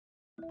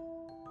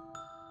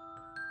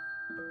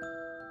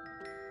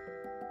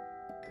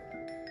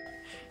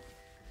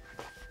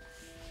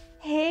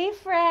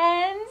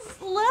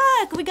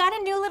look, we got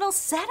a new little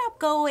setup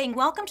going.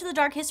 Welcome to the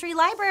Dark History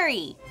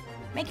Library.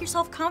 Make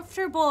yourself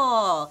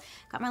comfortable.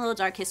 Got my little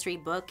dark history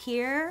book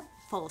here,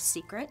 full of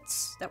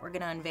secrets that we're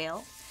gonna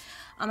unveil.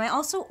 I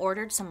also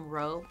ordered some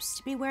robes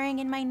to be wearing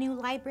in my new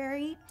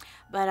library,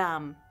 but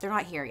they're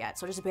not here yet,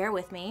 so just bear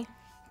with me.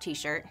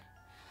 T-shirt.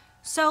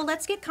 So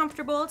let's get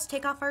comfortable. Let's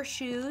take off our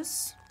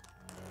shoes.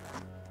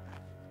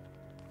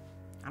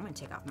 I'm gonna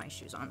take off my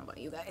shoes. I don't know about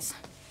you guys.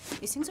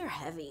 These things are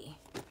heavy.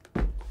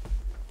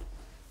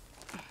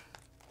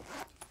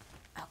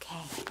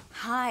 Okay,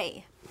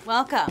 hi,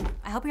 welcome.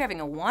 I hope you're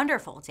having a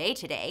wonderful day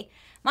today.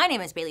 My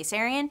name is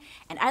BaileySarian,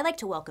 and I'd like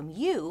to welcome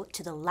you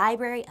to the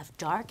Library of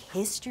Dark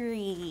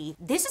History.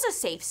 This is a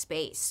safe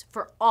space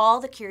for all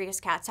the curious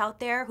cats out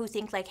there who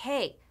think like,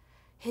 hey,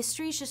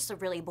 history is just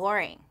really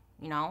boring,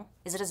 you know?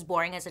 Is it as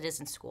boring as it is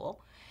in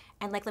school?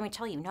 And like, let me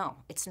tell you, no,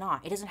 it's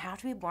not. It doesn't have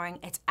to be boring.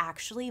 It's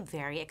actually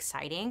very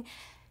exciting,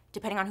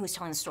 depending on who's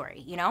telling the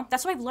story, you know?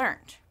 That's what I've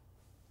learned.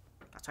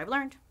 That's what I've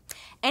learned.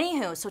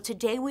 Anywho, so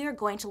today we are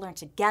going to learn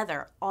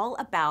together all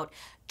about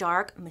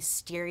dark,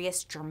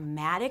 mysterious,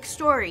 dramatic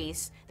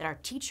stories that our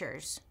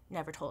teachers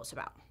never told us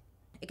about.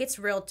 It gets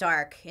real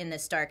dark in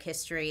this dark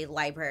history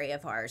library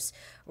of ours.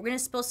 We're gonna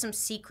spill some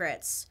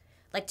secrets.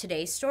 Like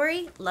today's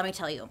story, let me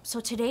tell you. So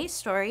today's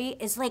story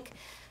is like,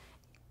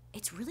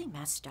 it's really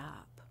messed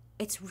up.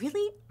 It's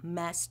really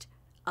messed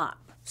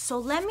up. So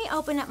let me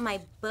open up my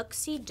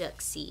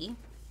booksy-dooksy.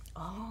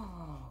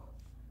 Oh,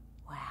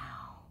 wow.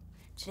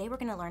 Today we're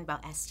gonna learn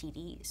about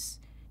STDs.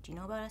 Do you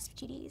know about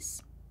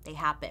STDs? They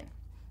happen.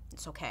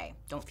 It's okay,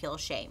 don't feel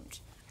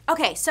ashamed.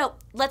 Okay, so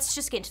let's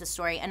just get into the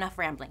story. Enough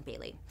rambling,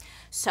 Bailey.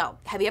 So,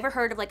 have you ever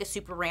heard of like a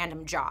super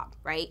random job,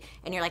 right?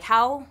 And you're like,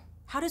 how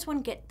does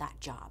one get that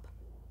job?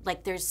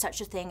 Like there's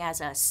such a thing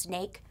as a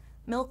snake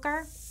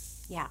milker.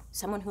 Yeah,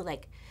 someone who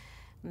like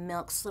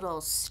milks little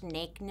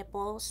snake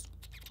nipples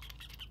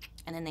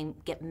and then they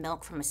get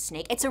milk from a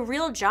snake. It's a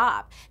real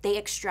job. They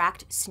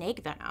extract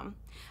snake venom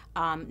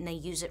and they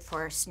use it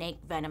for snake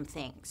venom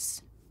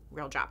things.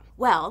 Real job.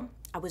 Well,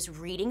 I was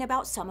reading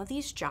about some of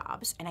these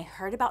jobs and I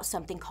heard about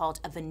something called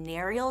a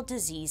venereal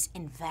disease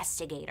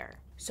investigator.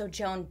 So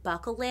Joan,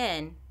 buckle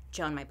in,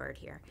 Joan, my bird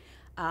here,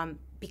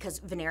 because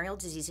venereal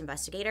disease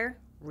investigator,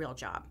 real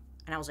job.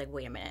 And I was like,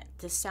 wait a minute,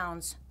 this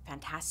sounds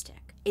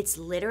fantastic. It's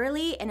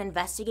literally an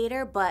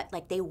investigator, but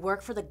like they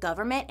work for the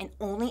government and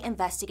only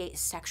investigate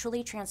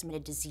sexually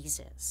transmitted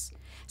diseases.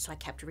 So I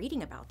kept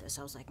reading about this.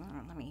 I was like,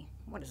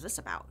 what is this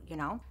about, you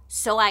know?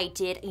 So I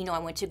did, I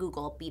went to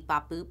Google, beep,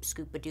 bop, boop,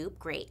 scoop, a doop,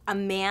 great. A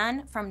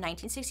man from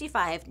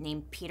 1965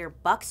 named Peter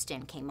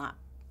Buxton came up,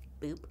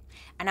 boop.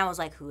 And I was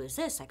like, who is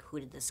this? Like, who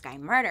did this guy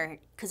murder?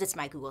 Because it's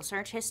my Google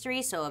search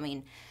history. So,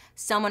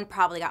 someone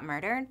probably got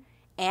murdered.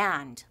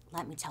 And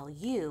let me tell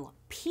you,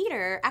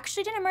 Peter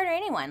actually didn't murder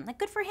anyone. Like,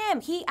 good for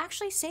him. He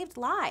actually saved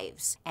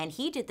lives. And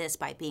he did this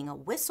by being a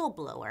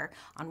whistleblower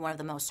on one of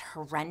the most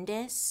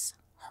horrendous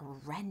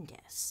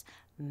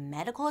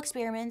medical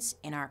experiments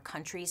in our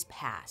country's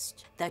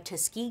past. The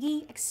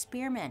Tuskegee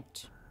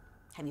Experiment.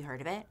 Have you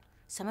heard of it?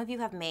 Some of you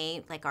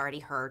may already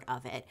heard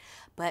of it.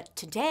 But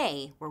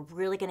today, we're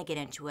really gonna get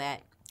into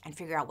it and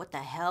figure out what the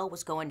hell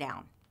was going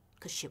down.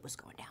 Because shit was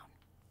going down.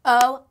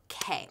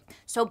 Okay,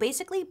 so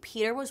basically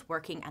Peter was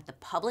working at the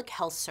Public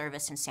Health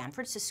Service in San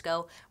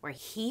Francisco where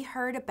he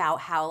heard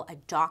about how a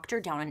doctor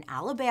down in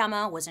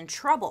Alabama was in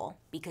trouble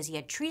because he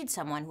had treated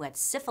someone who had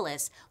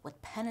syphilis with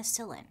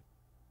penicillin.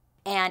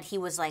 And he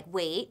was like,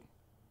 wait,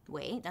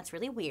 that's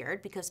really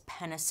weird because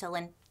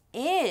penicillin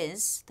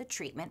is the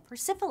treatment for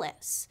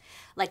syphilis.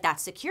 Like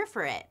that's the cure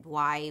for it.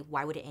 Why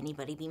would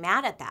anybody be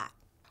mad at that?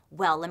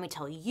 Well, let me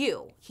tell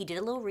you, he did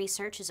a little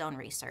research, his own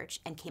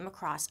research, and came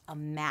across a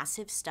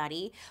massive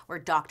study where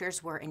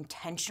doctors were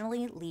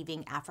intentionally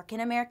leaving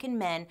African-American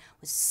men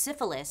with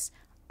syphilis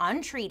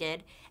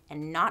untreated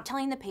and not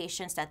telling the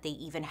patients that they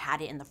even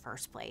had it in the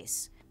first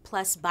place.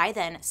 Plus, by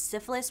then,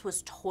 syphilis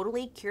was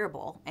totally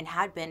curable and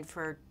had been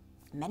for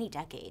many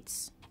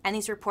decades. And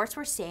these reports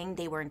were saying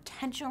they were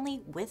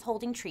intentionally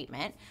withholding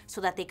treatment so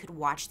that they could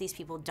watch these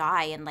people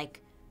die and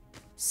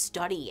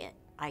study it,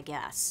 I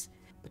guess.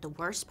 But the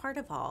worst part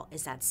of all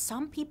is that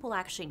some people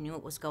actually knew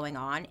what was going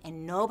on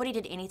and nobody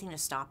did anything to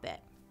stop it.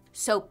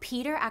 So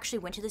Peter actually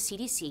went to the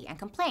CDC and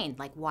complained,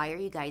 why are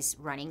you guys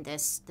running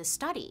this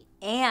study?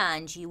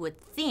 And you would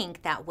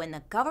think that when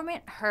the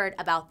government heard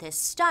about this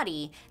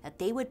study, that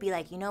they would be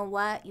like, you know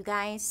what, you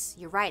guys,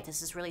 you're right,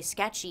 this is really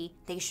sketchy,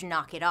 they should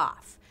knock it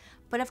off.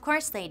 But of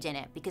course they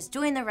didn't, because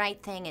doing the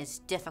right thing is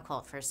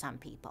difficult for some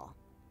people.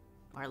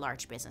 Or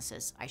large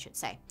businesses, I should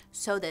say.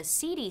 So the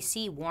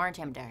CDC warned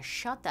him to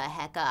shut the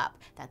heck up,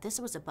 that this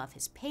was above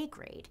his pay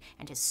grade,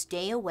 and to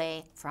stay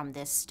away from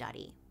this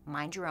study.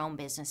 Mind your own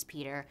business,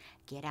 Peter.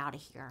 Get out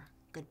of here.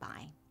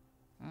 Goodbye.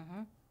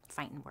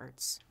 Fighting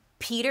words.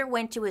 Peter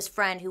went to his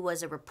friend who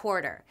was a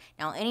reporter.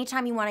 Now,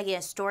 anytime you want to get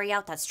a story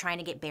out that's trying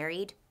to get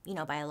buried,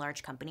 by a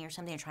large company or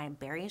something, they're trying to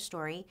bury a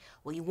story,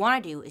 what you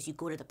want to do is you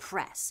go to the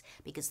press,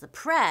 because the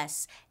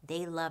press,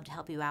 they love to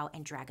help you out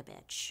and drag a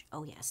bitch.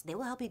 Oh yes, they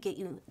will help you get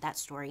that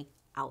story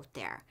out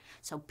there.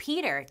 So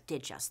Peter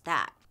did just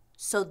that.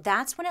 So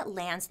that's when it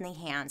lands in the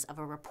hands of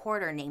a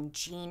reporter named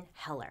Gene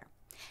Heller.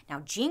 Now,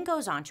 Gene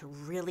goes on to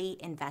really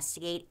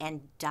investigate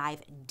and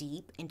dive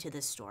deep into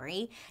the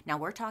story. Now,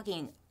 we're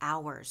talking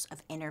hours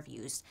of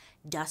interviews,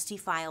 dusty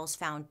files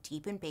found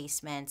deep in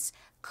basements,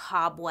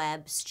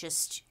 cobwebs,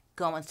 just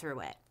going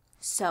through it.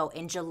 So,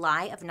 in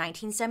July of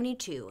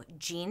 1972,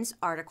 Gene's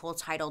article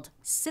titled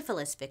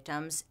Syphilis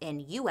Victims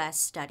in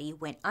U.S. Study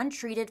Went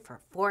Untreated for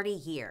 40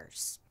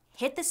 Years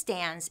hit the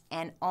stands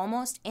and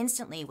almost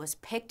instantly was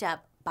picked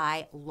up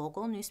by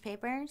local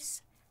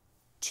newspapers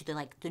to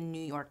the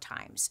New York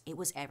Times. It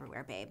was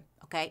everywhere, babe,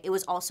 okay? It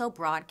was also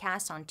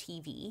broadcast on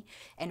TV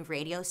and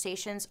radio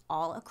stations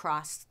all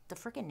across the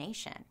freaking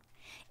nation.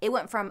 It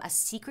went from a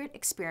secret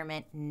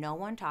experiment no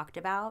one talked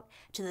about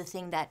to the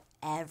thing that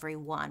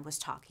everyone was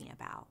talking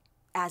about,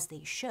 as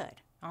they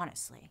should,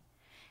 honestly.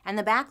 And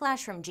the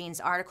backlash from Gene's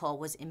article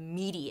was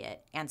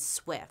immediate and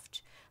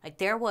swift.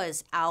 There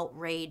was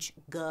outrage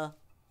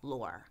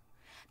galore.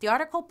 The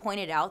article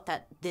pointed out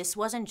that this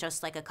wasn't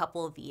just a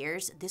couple of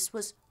years, this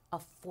was a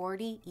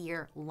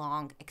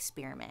 40-year-long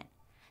experiment.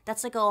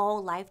 That's a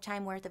whole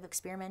lifetime worth of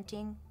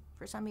experimenting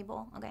for some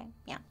people, okay?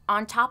 Yeah.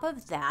 On top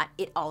of that,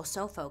 it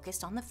also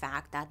focused on the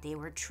fact that they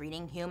were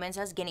treating humans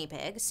as guinea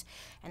pigs,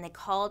 and they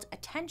called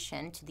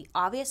attention to the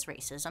obvious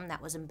racism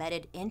that was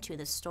embedded into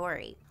the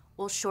story.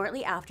 Well,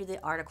 shortly after the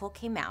article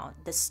came out,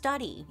 the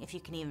study, if you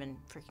can even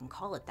freaking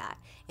call it that,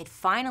 it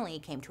finally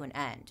came to an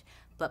end.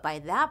 But by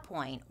that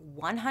point,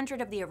 100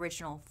 of the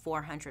original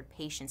 400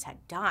 patients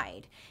had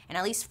died, and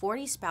at least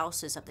 40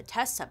 spouses of the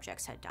test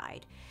subjects had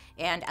died,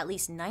 and at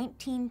least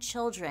 19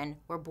 children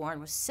were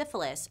born with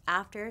syphilis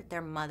after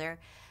their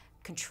mother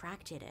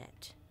contracted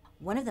it.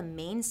 One of the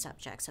main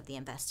subjects of the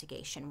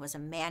investigation was a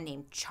man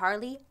named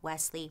Charlie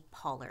Wesley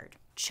Pollard.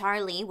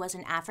 Charlie was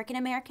an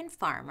African-American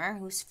farmer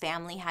whose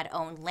family had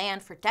owned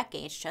land for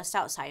decades just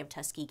outside of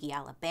Tuskegee,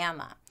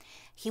 Alabama.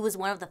 He was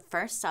one of the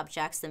first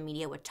subjects the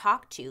media would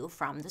talk to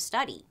from the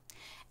study.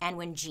 And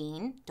when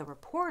Gene, the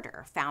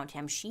reporter, found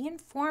him, she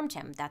informed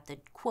him that the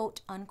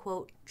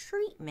quote-unquote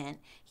treatment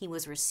he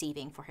was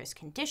receiving for his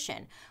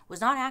condition was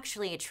not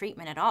actually a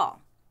treatment at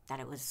all, that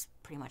it was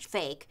pretty much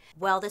fake.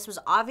 Well, this was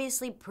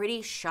obviously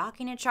pretty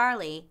shocking to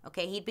Charlie.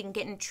 Okay, he'd been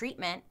getting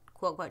treatment,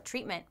 quote-unquote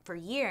treatment, for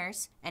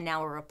years, and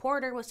now a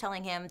reporter was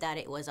telling him that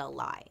it was a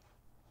lie.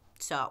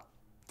 So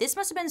this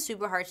must have been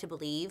super hard to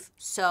believe,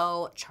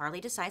 so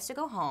Charlie decides to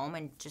go home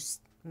and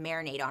just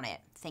marinate on it,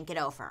 think it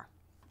over.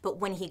 But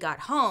when he got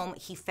home,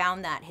 he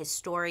found that his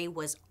story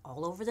was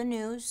all over the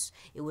news,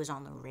 it was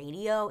on the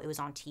radio, it was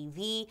on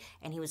TV,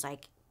 and he was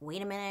like,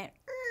 wait a minute,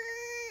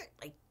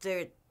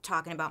 they're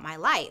talking about my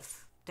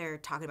life, they're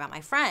talking about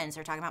my friends,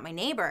 they're talking about my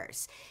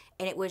neighbors,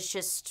 and it was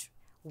just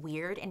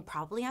weird and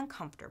probably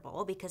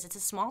uncomfortable because it's a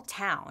small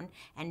town,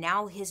 and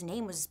now his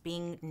name was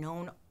being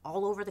known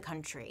all over the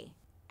country.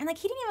 And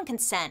he didn't even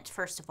consent,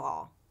 first of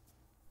all.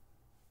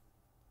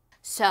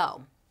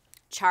 So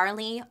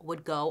Charlie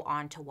would go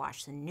on to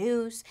watch the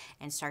news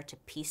and start to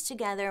piece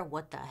together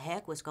what the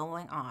heck was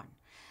going on.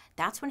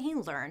 That's when he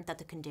learned that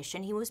the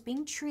condition he was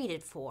being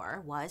treated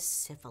for was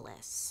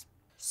syphilis.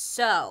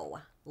 So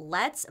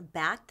let's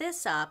back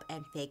this up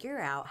and figure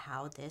out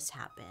how this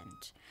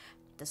happened.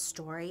 The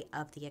story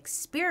of the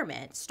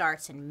experiment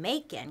starts in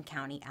Macon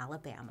County,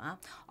 Alabama,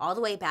 all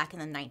the way back in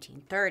the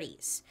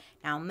 1930s.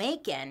 Now,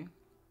 Macon,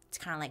 it's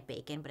kind of like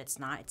bacon, but it's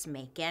not, it's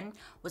Macon,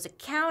 was a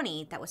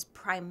county that was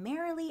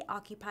primarily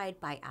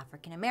occupied by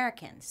African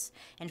Americans.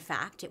 In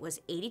fact, it was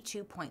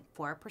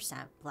 82.4%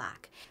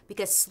 black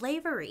because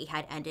slavery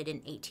had ended in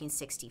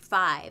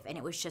 1865 and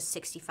it was just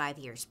 65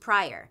 years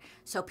prior.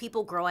 So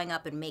people growing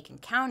up in Macon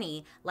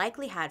County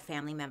likely had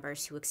family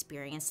members who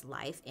experienced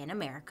life in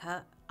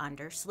America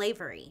under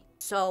slavery.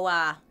 So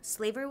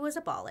slavery was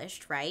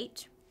abolished,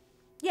 right?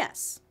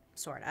 Yes,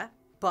 sorta.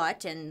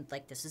 But, and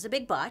this is a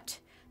big but,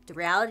 the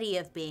reality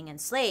of being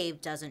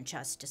enslaved doesn't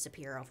just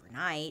disappear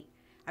overnight.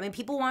 I mean,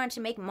 people wanted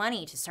to make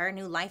money to start a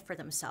new life for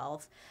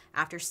themselves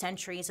after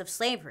centuries of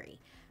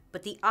slavery.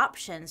 But the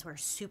options were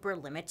super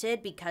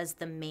limited because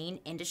the main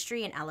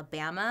industry in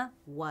Alabama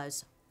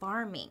was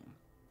farming.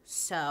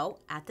 So,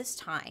 at this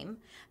time,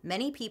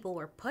 many people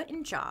were put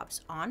in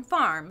jobs on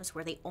farms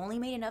where they only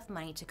made enough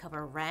money to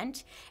cover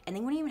rent, and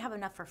they wouldn't even have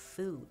enough for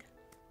food.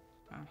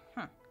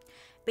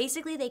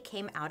 Basically, they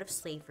came out of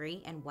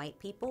slavery, and white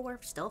people were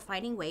still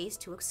finding ways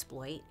to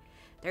exploit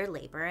their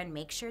labor and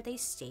make sure they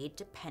stayed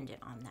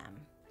dependent on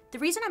them. The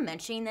reason I'm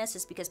mentioning this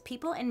is because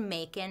people in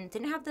Macon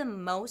didn't have the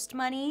most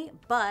money,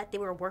 but they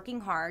were working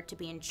hard to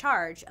be in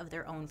charge of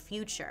their own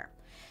future.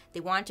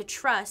 They wanted to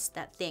trust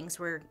that things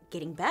were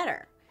getting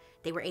better.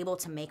 They were able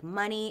to make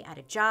money at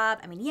a job.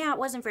 I mean, yeah, it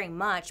wasn't very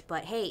much,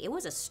 but hey, it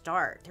was a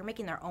start. They're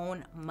making their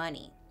own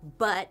money.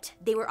 But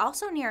they were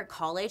also near a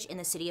college in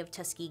the city of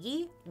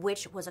Tuskegee,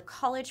 which was a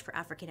college for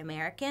African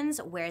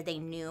Americans where they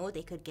knew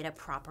they could get a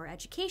proper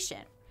education.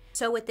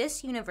 So with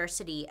this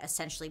university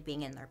essentially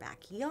being in their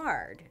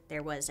backyard,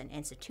 there was an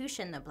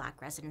institution the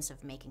Black residents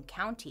of Macon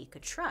County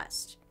could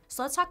trust.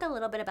 So let's talk a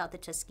little bit about the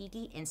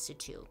Tuskegee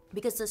Institute,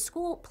 because the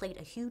school played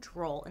a huge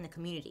role in the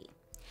community.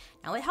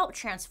 Now, it helped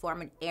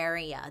transform an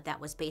area that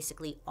was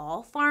basically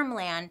all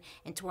farmland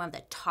into one of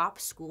the top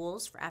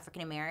schools for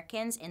African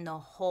Americans in the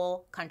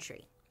whole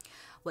country.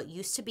 What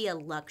used to be a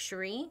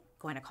luxury,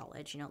 going to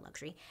college,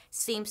 luxury,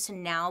 seems to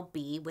now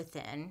be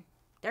within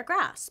their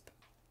grasp.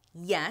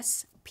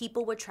 Yes,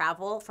 people would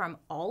travel from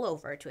all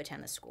over to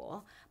attend the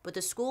school, but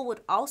the school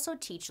would also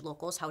teach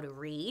locals how to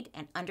read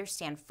and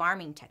understand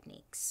farming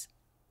techniques.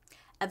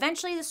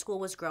 Eventually, the school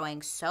was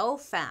growing so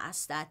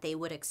fast that they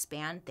would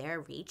expand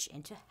their reach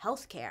into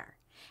healthcare.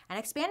 And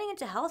expanding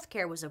into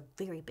healthcare was a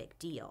very big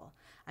deal.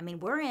 I mean,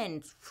 we're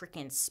in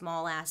freaking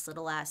small-ass,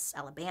 little-ass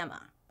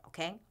Alabama,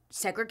 okay?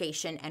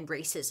 Segregation and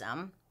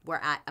racism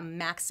were at a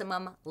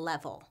maximum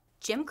level.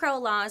 Jim Crow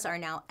laws are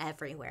now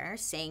everywhere,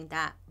 saying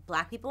that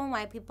Black people and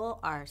white people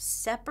are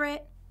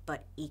separate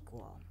but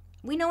equal.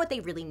 We know what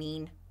they really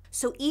mean.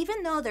 So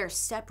even though they're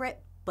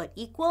separate but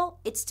equal,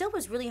 it still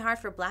was really hard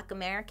for Black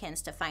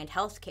Americans to find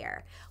health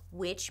care,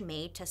 which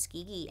made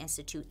Tuskegee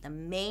Institute the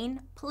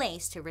main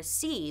place to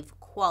receive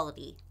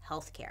quality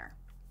health care.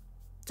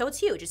 So it's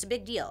huge, it's a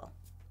big deal.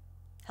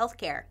 Health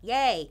care,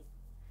 yay!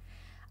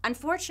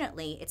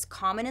 Unfortunately, it's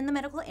common in the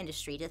medical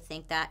industry to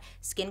think that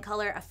skin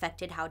color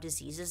affected how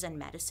diseases and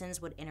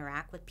medicines would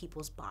interact with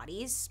people's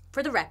bodies.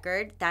 For the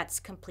record,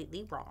 that's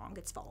completely wrong.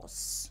 It's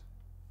false.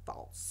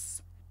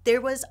 False. There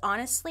was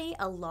honestly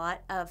a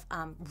lot of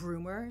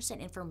rumors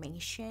and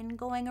information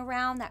going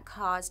around that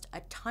caused a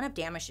ton of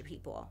damage to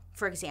people.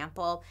 For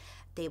example,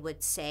 they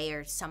would say,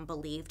 or some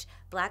believed,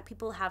 Black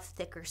people have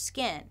thicker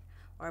skin,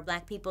 or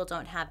Black people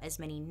don't have as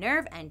many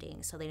nerve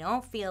endings, so they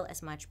don't feel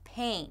as much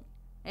pain.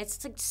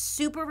 It's like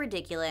super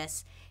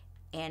ridiculous,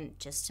 and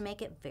just to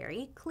make it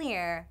very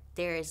clear,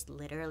 there is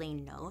literally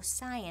no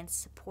science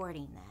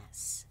supporting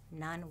this,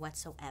 none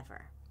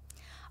whatsoever.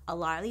 A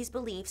lot of these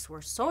beliefs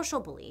were social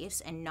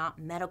beliefs and not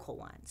medical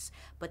ones,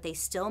 but they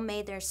still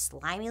made their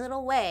slimy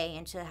little way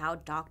into how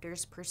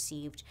doctors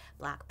perceived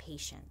Black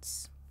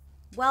patients.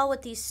 Well,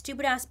 with these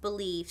stupid-ass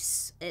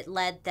beliefs, it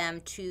led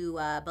them to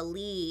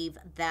believe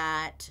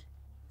that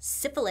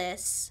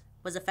syphilis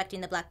was affecting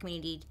the Black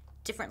community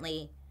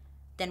differently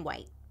than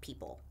white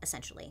people,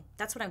 essentially.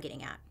 That's what I'm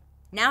getting at.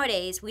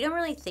 Nowadays, we don't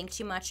really think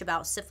too much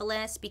about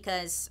syphilis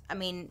because,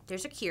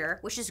 there's a cure,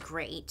 which is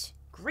great.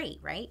 Great,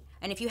 right?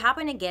 And if you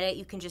happen to get it,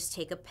 you can just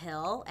take a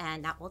pill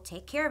and that will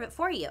take care of it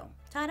for you.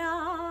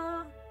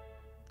 Ta-da!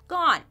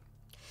 Gone.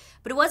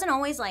 But it wasn't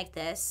always like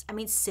this.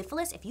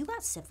 Syphilis, if you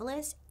got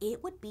syphilis,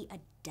 it would be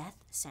a death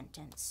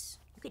sentence.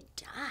 You could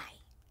die.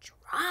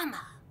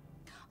 Drama.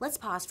 Let's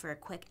pause for a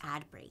quick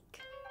ad break.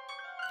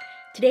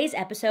 Today's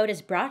episode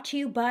is brought to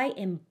you by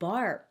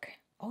Embark.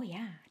 Oh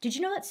yeah. Did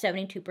you know that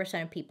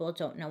 72% of people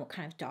don't know what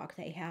kind of dog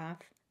they have?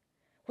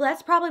 Well,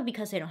 that's probably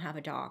because they don't have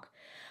a dog.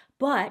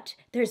 But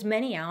there's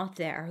many out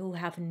there who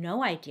have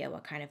no idea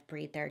what kind of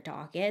breed their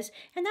dog is,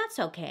 and that's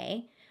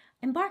okay.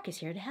 Embark is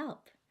here to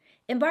help.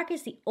 Embark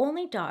is the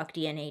only dog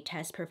DNA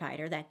test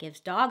provider that gives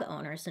dog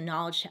owners the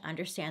knowledge to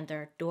understand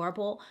their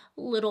adorable,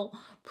 little,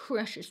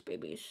 precious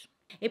babies.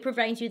 It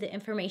provides you the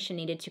information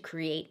needed to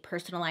create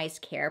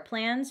personalized care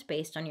plans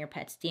based on your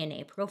pet's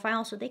DNA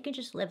profile so they can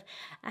just live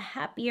a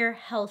happier,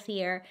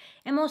 healthier,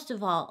 and most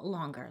of all,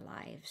 longer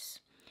lives.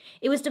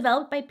 It was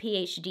developed by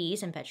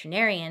PhDs and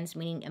veterinarians,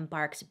 meaning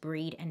Embark's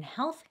Breed and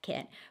Health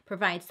Kit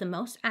provides the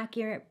most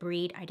accurate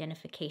breed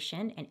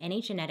identification and any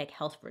genetic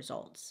health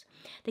results.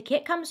 The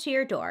kit comes to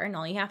your door, and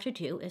all you have to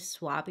do is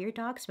swab your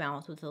dog's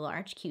mouth with a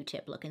large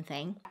Q-tip looking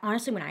thing.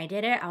 Honestly, when I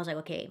did it, I was like,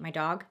 okay, my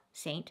dog,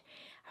 Saint,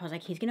 I was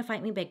like, he's going to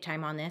fight me big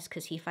time on this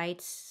because he's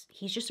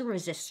just a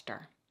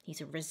resistor.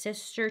 He's a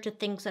resistor to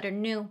things that are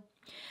new.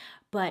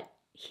 But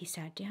he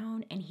sat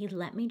down and he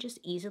let me just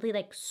easily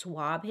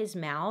swab his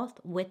mouth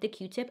with the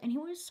Q-tip, and he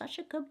was such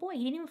a good boy.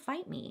 He didn't even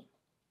fight me.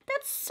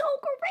 That's so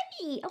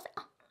great. I was like,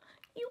 oh,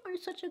 you are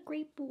such a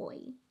great boy.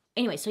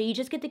 Anyway, so you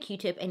just get the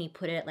Q-tip and you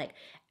put it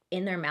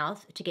in their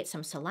mouth to get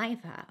some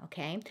saliva,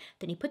 okay?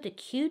 Then you put the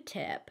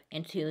Q-tip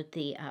into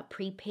the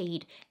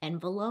prepaid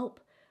envelope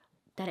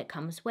that it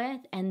comes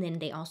with, and then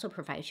they also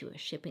provide you with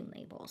shipping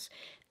labels.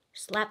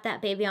 Slap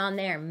that baby on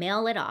there,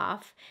 mail it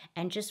off,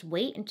 and just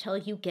wait until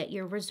you get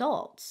your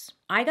results.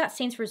 I got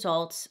Saint's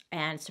results,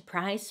 and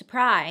surprise,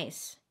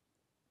 surprise,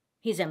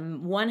 he's a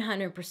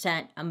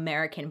 100%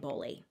 American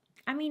bully.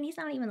 He's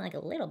not even a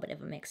little bit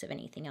of a mix of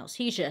anything else.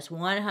 He's just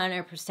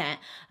 100%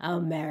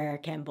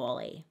 American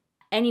bully.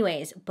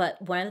 Anyways,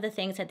 but one of the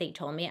things that they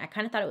told me, I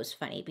kind of thought it was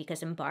funny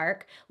because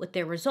Embark, with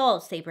their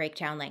results, they break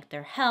down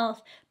their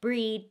health,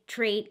 breed,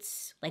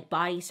 traits,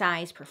 body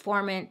size,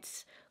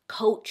 performance,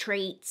 coat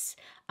traits,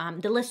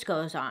 the list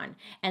goes on.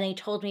 And they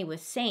told me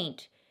with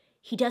Saint,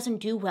 he doesn't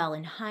do well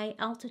in high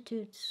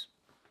altitudes.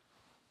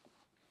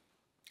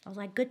 I was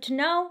like, good to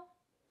know.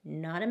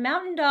 Not a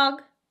mountain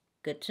dog.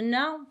 Good to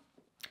know.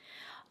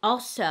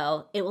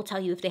 Also, it will tell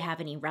you if they have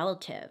any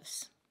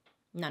relatives.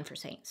 None for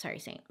Saint. Sorry,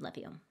 Saint. Love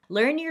you.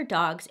 Learn your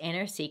dog's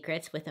inner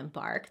secrets with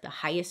Embark, the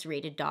highest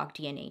rated dog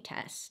DNA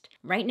test.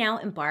 Right now,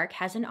 Embark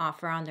has an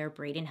offer on their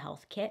Breed and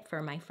Health Kit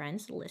for my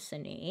friends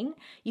listening.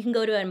 You can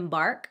go to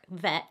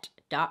embarkvet.com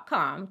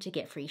BaileySarian.com to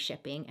get free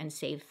shipping and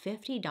save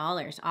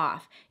 $50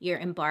 off your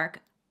Embark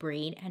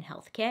Breed and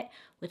Health Kit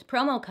with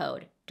promo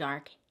code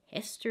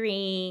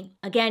DARKHISTORY.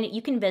 Again,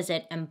 you can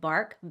visit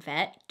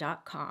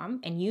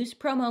embarkvet.com and use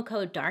promo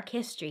code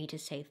DARKHISTORY to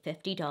save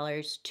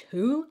 $50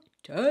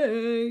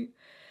 today.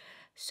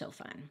 So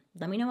fun.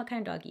 Let me know what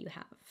kind of dog you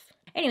have.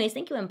 Anyways,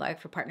 thank you, Embark,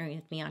 for partnering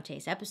with me on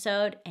today's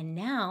episode. And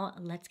now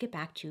let's get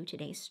back to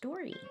today's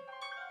story.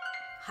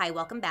 Hi,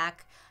 welcome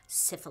back.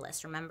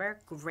 Syphilis, remember?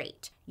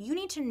 Great. You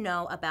need to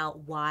know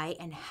about why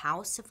and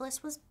how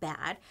syphilis was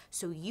bad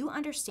so you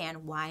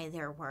understand why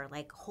there were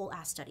like whole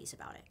ass studies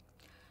about it.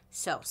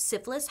 So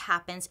syphilis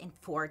happens in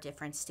 4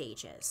 different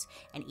stages,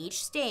 and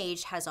each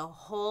stage has a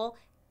whole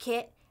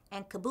kit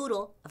and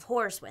caboodle of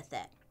horrors with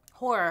it.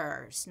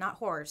 Horrors, not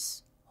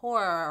horrors.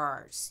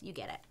 Horrors, you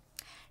get it.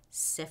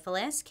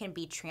 Syphilis can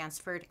be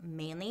transferred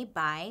mainly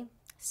by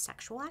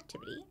sexual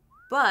activity,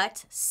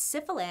 but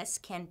syphilis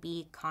can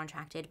be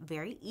contracted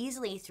very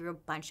easily through a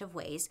bunch of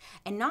ways,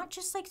 and not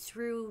just like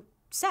through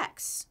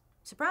sex.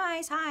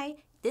 Surprise, hi.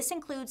 This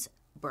includes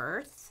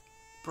birth,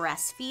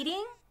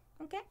 breastfeeding,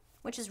 okay,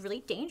 which is really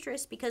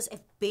dangerous because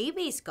if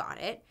babies got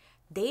it,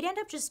 they'd end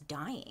up just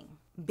dying.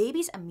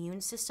 Babies'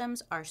 immune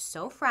systems are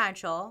so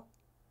fragile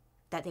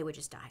that they would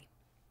just die.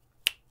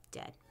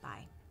 Dead,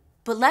 bye.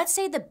 But let's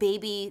say the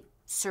baby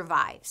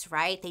survives,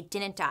 right? They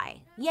didn't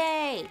die.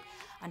 Yay!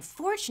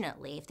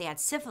 Unfortunately, if they had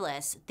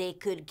syphilis, they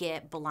could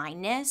get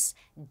blindness,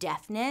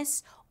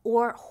 deafness,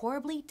 or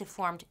horribly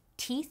deformed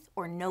teeth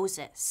or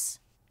noses.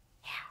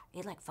 Yeah,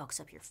 it like fucks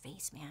up your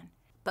face, man.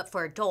 But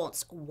for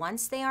adults,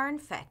 once they are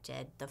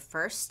infected, the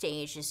first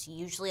stage is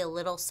usually a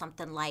little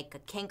something like a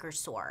canker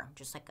sore,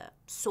 just like a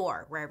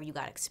sore wherever you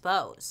got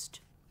exposed,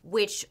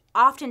 which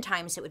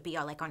oftentimes it would be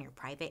like on your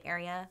private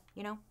area,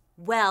 you know?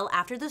 Well,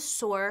 after the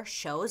sore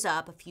shows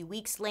up, a few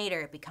weeks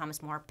later, it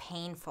becomes more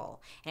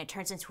painful and it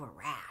turns into a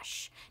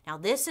rash. Now,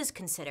 this is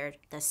considered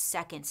the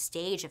second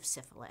stage of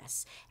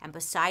syphilis. And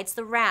besides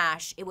the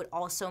rash, it would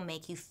also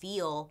make you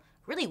feel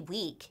really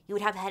weak. You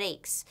would have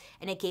headaches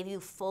and it gave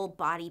you full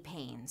body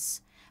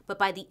pains. But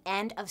by the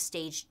end of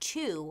stage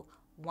 2,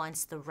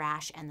 once the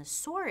rash and the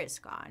sore is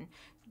gone,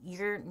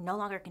 you're no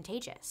longer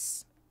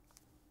contagious.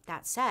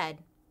 That said,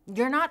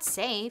 you're not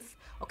safe.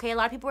 Okay, a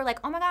lot of people are like,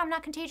 oh my God, I'm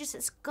not contagious,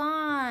 it's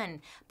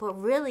gone. But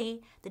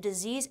really, the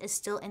disease is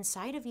still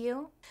inside of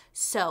you.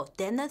 So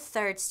then the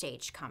third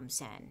stage comes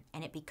in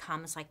and it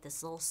becomes like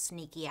this little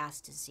sneaky ass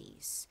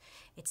disease.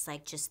 It's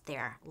like just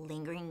there,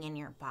 lingering in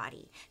your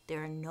body.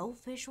 There are no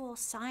visual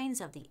signs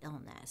of the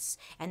illness.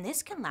 And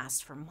this can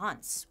last for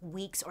months,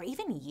 weeks, or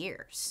even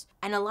years.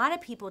 And a lot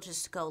of people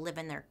just go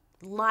living their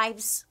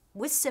lives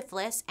with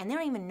syphilis and they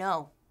don't even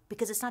know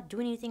because it's not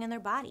doing anything in their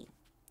body.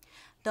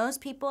 Those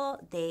people,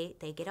 they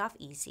get off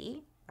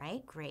easy,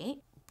 right?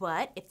 Great.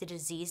 But if the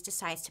disease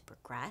decides to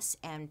progress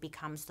and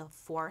becomes the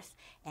 4th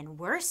and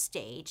worst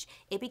stage,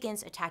 it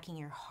begins attacking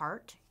your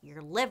heart,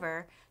 your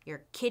liver,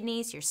 your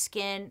kidneys, your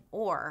skin,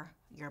 or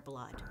your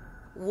blood.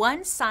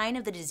 One sign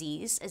of the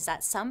disease is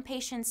that some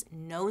patients'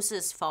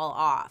 noses fall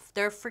off.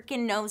 Their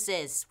freaking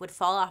noses would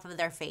fall off of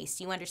their face.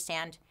 You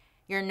understand?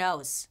 Your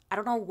nose. I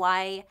don't know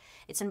why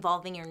it's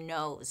involving your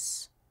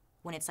nose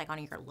when it's like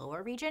on your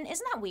lower region.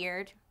 Isn't that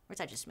weird? Or is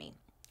that just me?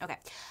 Okay,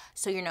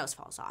 so your nose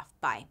falls off.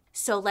 Bye.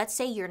 So let's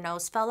say your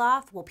nose fell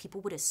off. Well, people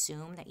would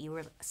assume that you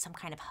were some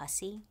kind of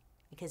hussy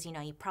because, you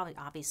know, you probably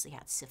obviously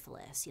had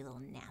syphilis, you little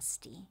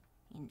nasty,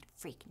 you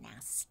freak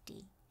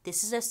nasty.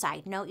 This is a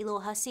side note, you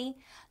little hussy.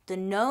 The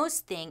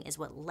nose thing is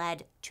what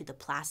led to the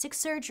plastic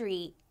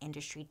surgery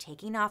industry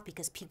taking off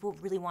because people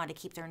really wanted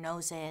to keep their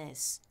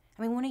noses.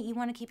 I mean, wouldn't you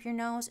want to keep your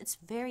nose? It's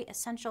very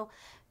essential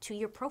to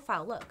your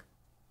profile. Look,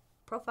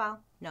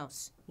 profile,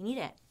 nose, you need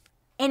it.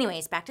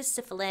 Anyways, back to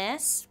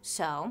syphilis.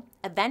 So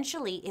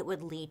eventually it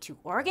would lead to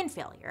organ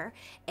failure.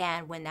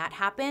 And when that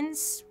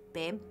happens,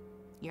 babe,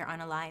 you're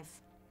unalive.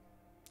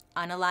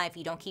 Unalive,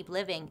 you don't keep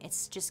living.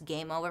 It's just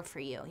game over for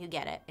you. You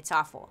get it. It's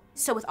awful.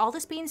 So with all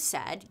this being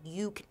said,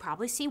 you could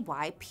probably see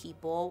why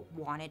people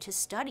wanted to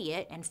study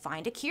it and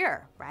find a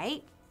cure,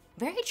 right?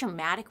 Very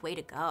dramatic way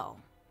to go.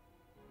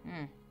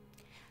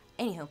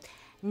 Anywho,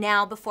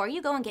 now before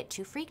you go and get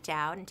too freaked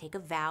out and take a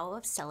vow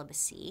of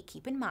celibacy,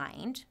 keep in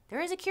mind,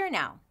 there is a cure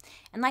now.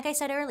 And like I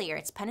said earlier,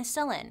 it's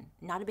penicillin.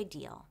 Not a big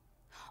deal.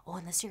 Oh,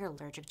 unless you're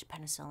allergic to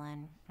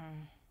penicillin.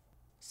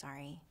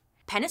 Sorry.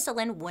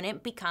 Penicillin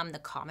wouldn't become the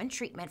common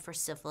treatment for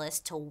syphilis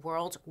till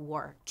World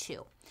War II.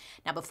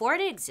 Now, before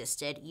it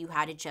existed, you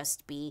had to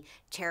just be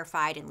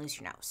terrified and lose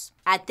your nose.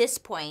 At this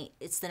point,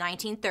 it's the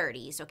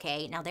 1930s,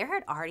 okay? Now, there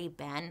had already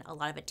been a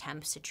lot of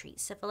attempts to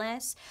treat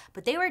syphilis,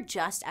 but they were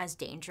just as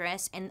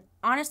dangerous, and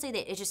honestly,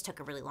 it just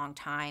took a really long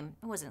time.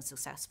 It wasn't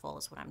successful,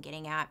 is what I'm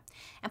getting at.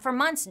 And for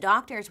months,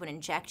 doctors would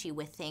inject you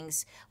with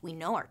things we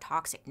know are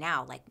toxic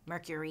now, like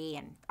mercury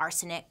and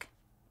arsenic.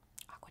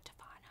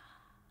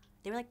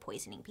 They were like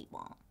poisoning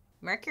people.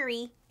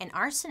 Mercury and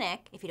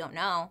arsenic, if you don't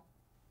know,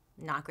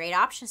 not great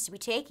options to be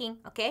taking,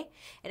 okay?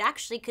 It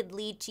actually could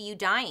lead to you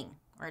dying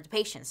or the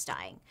patient's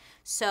dying.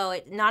 So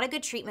not a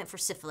good treatment for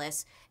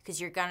syphilis because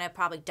you're gonna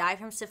probably die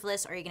from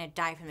syphilis or you're gonna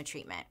die from the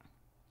treatment.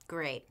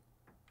 Great.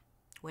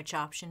 Which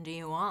option do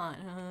you want?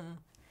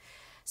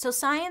 So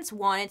science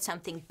wanted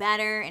something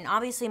better and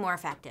obviously more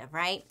effective,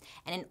 right?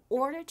 And in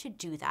order to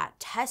do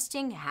that,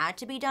 testing had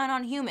to be done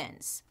on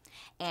humans.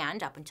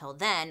 And up until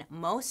then,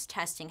 most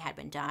testing had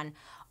been done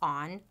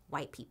on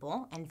white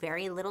people, and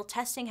very little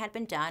testing had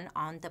been done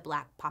on the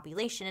black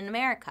population in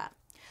America.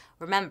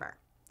 Remember,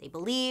 they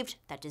believed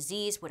that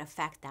disease would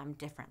affect them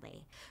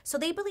differently. So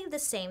they believed the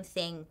same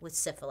thing with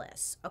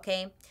syphilis,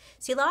 okay?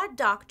 See, a lot of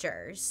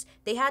doctors,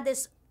 they had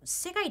this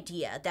sick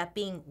idea that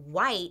being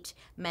white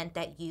meant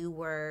that you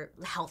were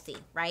healthy,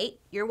 right?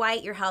 You're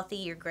white, you're healthy,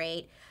 you're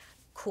great,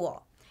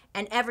 cool.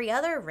 And every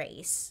other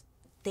race,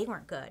 they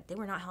weren't good. They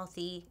were not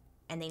healthy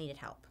and they needed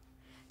help.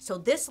 So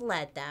this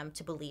led them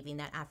to believing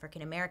that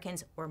African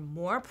Americans were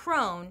more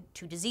prone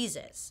to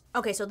diseases.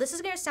 Okay, so this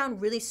is gonna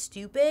sound really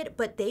stupid,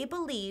 but they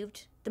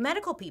believed, the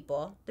medical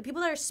people, the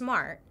people that are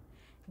smart,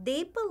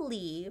 they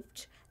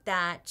believed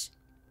that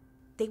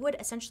they would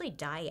essentially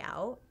die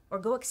out or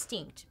go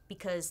extinct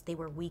because they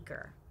were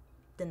weaker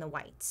than the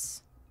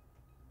whites.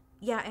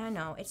 Yeah, I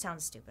know, it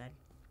sounds stupid.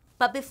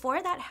 But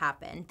before that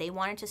happened, they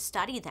wanted to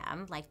study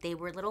them like they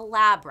were little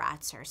lab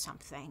rats or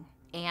something.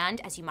 And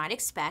as you might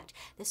expect,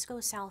 this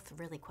goes south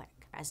really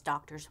quick as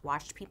doctors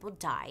watched people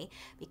die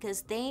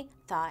because they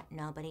thought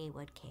nobody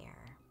would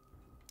care.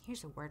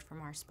 Here's a word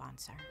from our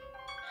sponsor.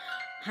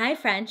 Hi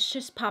friends,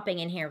 just popping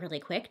in here really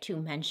quick to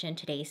mention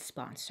today's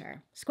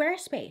sponsor,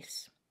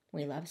 Squarespace.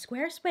 We love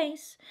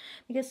Squarespace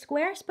because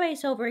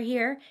Squarespace over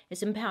here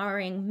is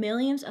empowering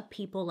millions of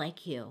people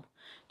like you,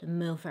 the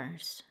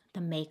movers,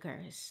 the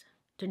makers,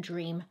 the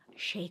dream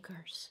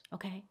shakers,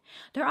 okay?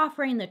 They're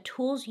offering the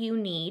tools you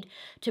need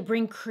to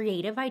bring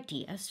creative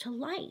ideas to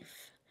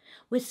life.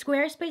 With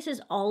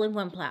Squarespace's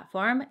all-in-one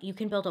platform, you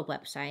can build a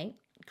website,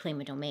 claim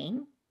a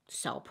domain,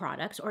 sell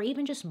products, or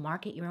even just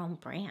market your own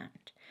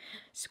brand.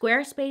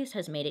 Squarespace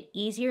has made it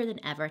easier than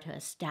ever to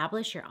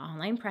establish your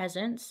online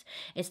presence.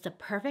 It's the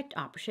perfect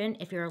option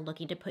if you're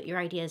looking to put your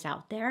ideas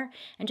out there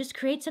and just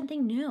create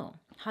something new.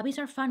 Hobbies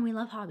are fun. We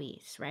love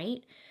hobbies,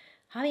 right?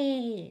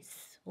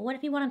 Hobbies. Well, what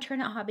if you want to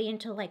turn a hobby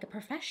into like a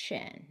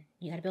profession?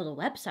 You got to build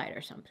a website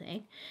or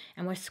something.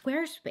 And with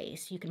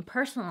Squarespace, you can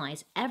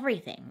personalize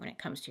everything when it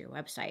comes to your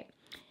website.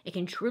 It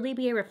can truly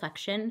be a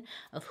reflection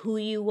of who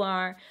you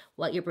are,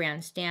 what your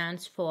brand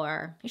stands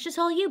for. It's just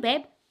all you,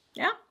 babe.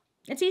 Yeah,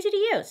 it's easy to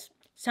use.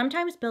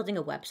 Sometimes building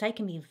a website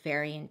can be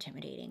very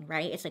intimidating,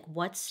 right? It's like,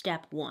 what's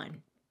step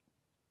one?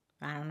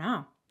 I don't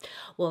know.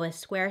 Well, with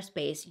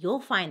Squarespace, you'll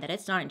find that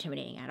it's not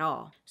intimidating at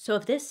all. So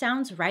if this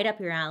sounds right up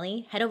your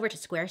alley, head over to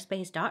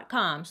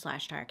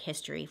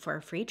squarespace.com/darkhistory for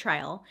a free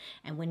trial.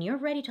 And when you're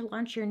ready to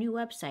launch your new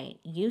website,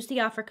 use the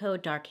offer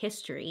code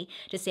DARKHISTORY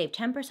to save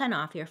 10%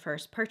 off your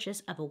first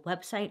purchase of a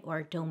website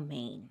or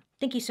domain.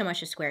 Thank you so much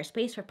to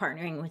Squarespace for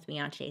partnering with me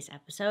on today's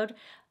episode.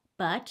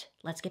 But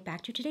let's get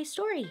back to today's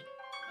story.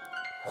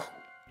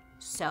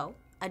 So,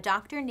 a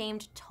doctor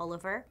named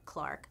Tulliver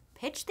Clark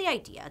pitched the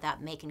idea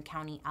that Macon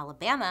County,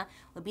 Alabama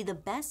would be the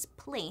best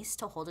place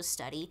to hold a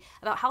study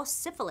about how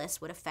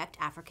syphilis would affect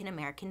African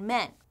American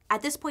men.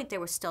 At this point, there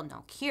was still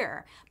no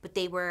cure, but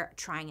they were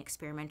trying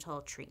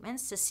experimental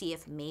treatments to see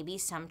if maybe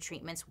some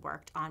treatments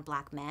worked on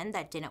black men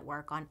that didn't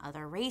work on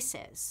other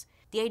races.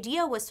 The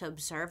idea was to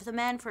observe the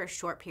men for a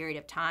short period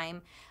of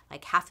time,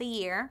 like half a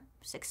year,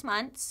 6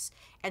 months,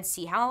 and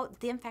see how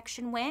the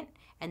infection went,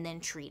 and then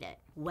treat it.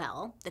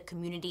 Well, the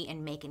community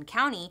in Macon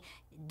County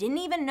didn't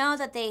even know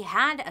that they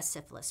had a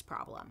syphilis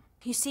problem.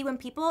 You see, when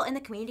people in the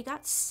community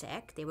got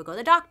sick, they would go to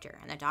the doctor,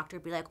 and the doctor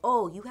would be like,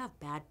 oh, you have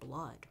bad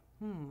blood.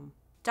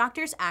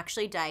 Doctors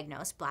actually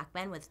diagnosed black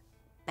men with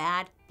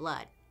bad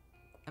blood.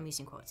 I'm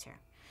using quotes here.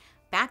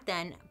 Back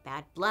then,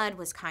 bad blood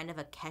was kind of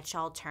a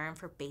catch-all term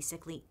for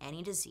basically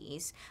any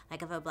disease.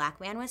 Like if a black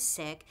man was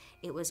sick,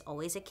 it was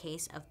always a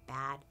case of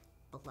bad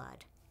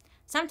blood.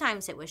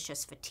 Sometimes it was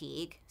just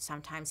fatigue.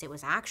 Sometimes it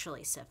was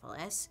actually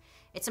syphilis.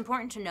 It's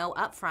important to know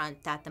up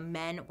front that the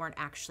men weren't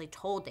actually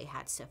told they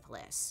had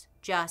syphilis,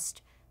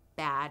 just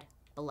bad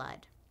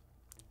blood.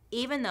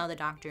 Even though the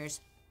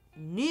doctors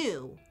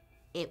knew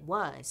it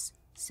was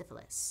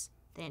syphilis,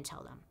 they didn't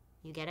tell them.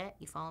 You get it?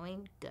 You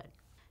following? Good.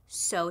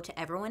 So to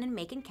everyone in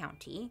Macon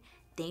County,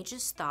 they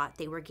just thought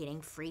they were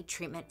getting free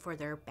treatment for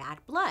their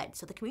bad blood.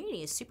 So the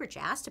community is super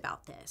jazzed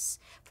about this.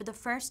 For the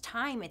first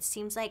time, it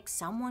seems like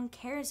someone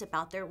cares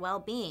about their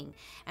well-being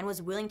and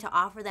was willing to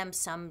offer them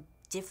some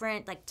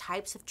different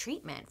types of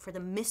treatment for the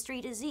mystery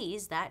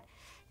disease that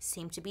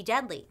seemed to be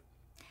deadly.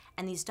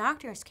 And these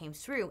doctors came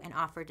through and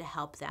offered to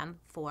help them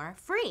for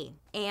free.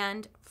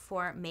 And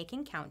for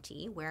Macon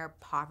County, where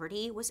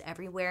poverty was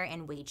everywhere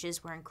and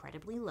wages were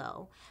incredibly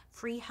low,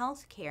 free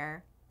health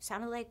care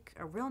sounded like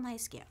a real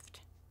nice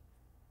gift.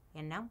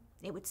 You know,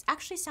 it would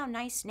actually sound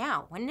nice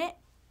now, wouldn't it?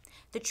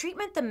 The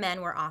treatment the men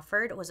were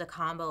offered was a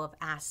combo of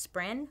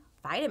aspirin,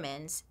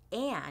 vitamins,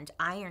 and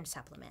iron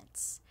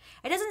supplements.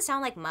 It doesn't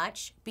sound like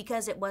much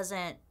because it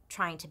wasn't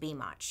trying to be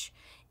much.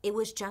 It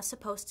was just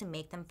supposed to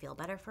make them feel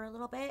better for a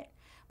little bit,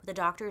 but the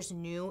doctors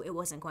knew it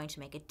wasn't going to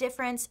make a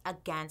difference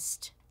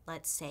against,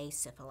 let's say,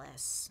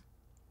 syphilis.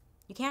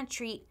 You can't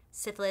treat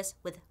syphilis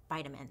with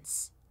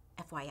vitamins,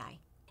 FYI.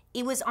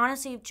 It was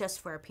honestly just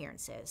for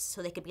appearances.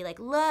 So they could be like,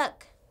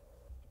 look,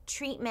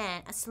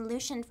 treatment, a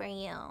solution for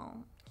you,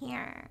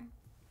 here.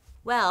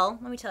 Well,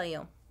 let me tell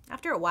you,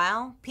 after a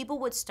while, people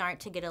would start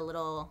to get a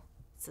little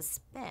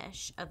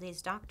suspicious of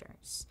these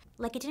doctors.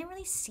 Like, it didn't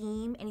really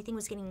seem anything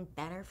was getting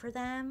better for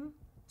them.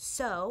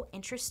 So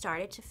interest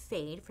started to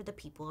fade for the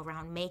people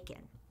around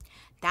Macon.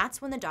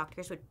 That's when the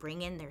doctors would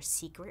bring in their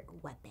secret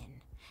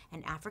weapon,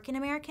 an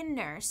African-American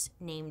nurse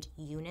named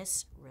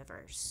Eunice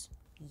Rivers.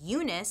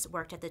 Eunice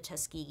worked at the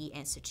Tuskegee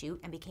Institute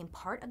and became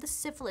part of the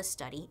syphilis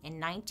study in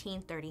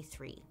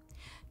 1933.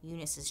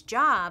 Eunice's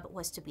job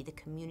was to be the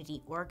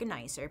community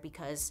organizer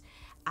because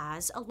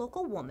as a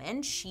local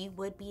woman, she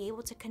would be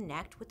able to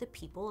connect with the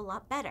people a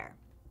lot better.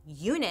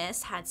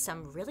 Eunice had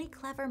some really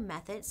clever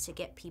methods to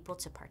get people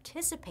to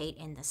participate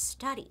in the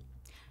study.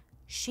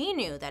 She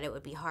knew that it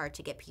would be hard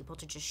to get people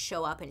to just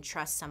show up and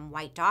trust some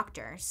white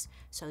doctors,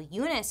 so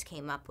Eunice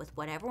came up with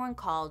what everyone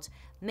called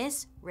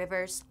Miss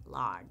Rivers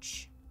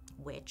Lodge,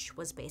 which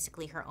was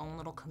basically her own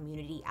little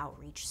community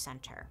outreach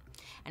center.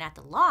 And at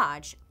the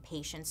lodge,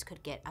 patients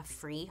could get a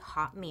free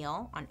hot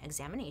meal on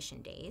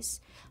examination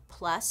days,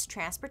 plus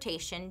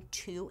transportation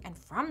to and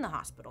from the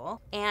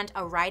hospital, and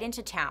a ride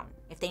into town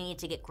if they needed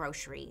to get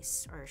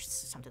groceries or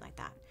something like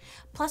that.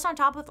 Plus, on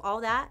top of all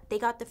that, they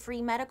got the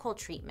free medical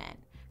treatment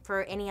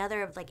for any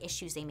other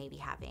issues they may be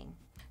having.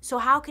 So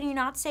how can you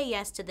not say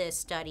yes to this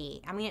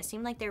study? I mean, it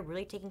seemed like they're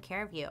really taking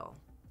care of you.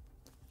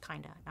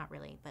 Kinda, not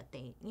really, but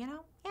they, yeah.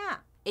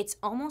 It's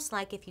almost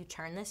like if you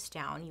turn this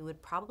down, you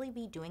would probably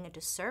be doing a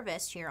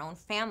disservice to your own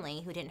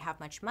family who didn't have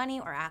much money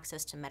or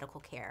access to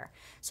medical care.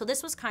 So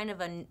this was kind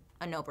of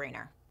a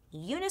no-brainer.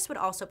 Eunice would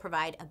also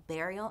provide a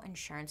burial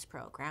insurance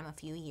program a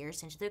few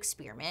years into the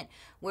experiment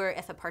where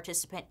if a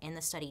participant in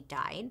the study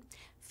died,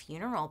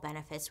 funeral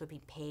benefits would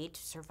be paid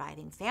to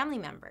surviving family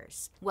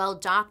members. Well,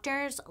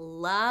 doctors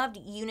loved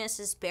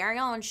Eunice's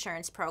burial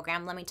insurance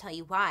program. Let me tell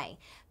you why.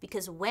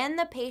 Because when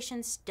the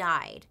patients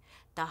died,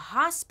 the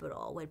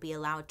hospital would be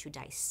allowed to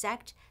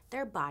dissect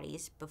their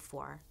bodies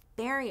before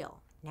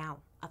burial. Now,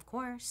 of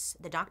course,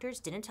 the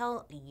doctors didn't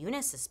tell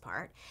Eunice's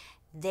part.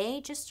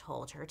 They just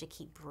told her to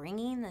keep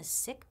bringing the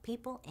sick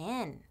people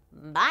in.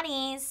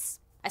 Bodies!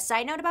 A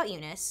side note about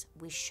Eunice,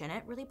 we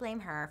shouldn't really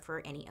blame her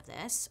for any of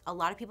this. A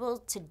lot of people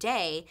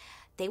today,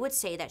 they would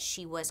say that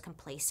she was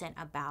complacent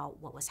about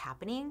what was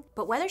happening,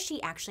 but whether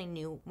she actually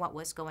knew what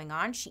was going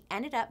on, she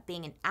ended up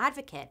being an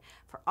advocate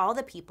for all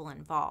the people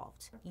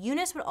involved.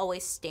 Eunice would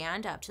always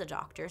stand up to the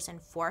doctors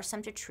and force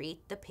them to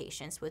treat the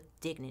patients with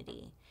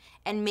dignity.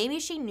 And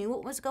maybe she knew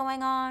what was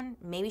going on,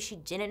 maybe she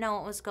didn't know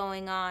what was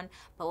going on,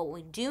 but what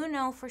we do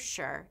know for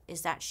sure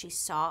is that she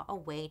saw a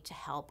way to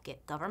help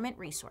get government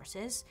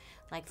resources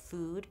like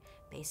food,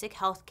 basic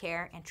health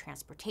care, and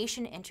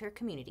transportation into her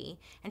community,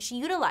 and she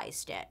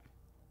utilized it.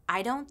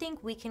 I don't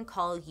think we can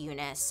call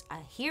Eunice a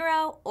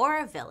hero or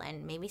a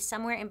villain, maybe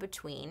somewhere in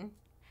between.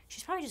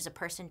 She's probably just a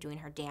person doing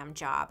her damn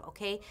job,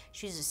 okay?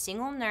 She's a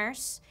single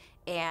nurse,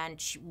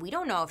 and we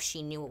don't know if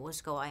she knew what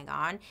was going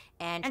on,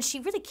 and she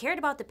really cared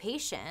about the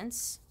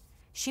patients.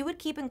 She would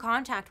keep in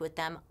contact with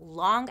them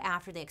long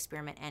after the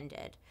experiment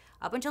ended,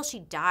 up until she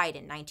died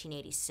in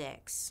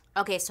 1986.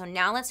 Okay, so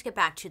now let's get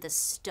back to the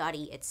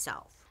study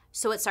itself.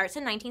 So it starts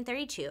in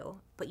 1932,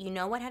 but you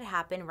know what had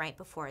happened right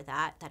before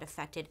that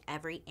affected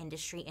every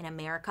industry in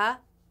America?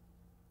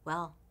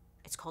 Well,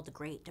 it's called the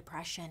Great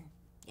Depression.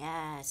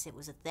 Yes, it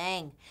was a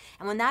thing.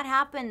 And when that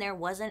happened, there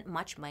wasn't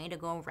much money to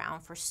go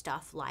around for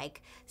stuff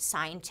like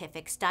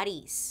scientific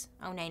studies.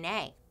 Oh, nay,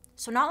 nay.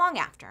 So not long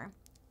after,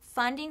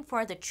 funding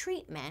for the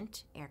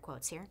treatment, air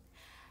quotes here,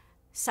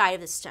 side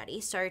of the study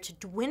started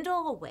to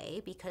dwindle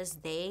away because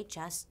they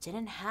just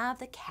didn't have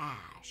the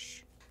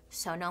cash.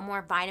 So no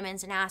more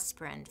vitamins and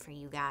aspirin for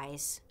you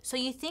guys. So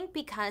you think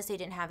because they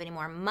didn't have any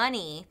more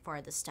money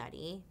for the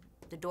study,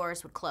 the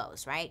doors would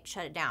close, right?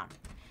 Shut it down.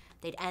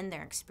 They'd end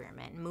their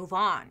experiment and move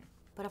on.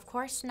 But of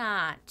course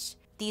not.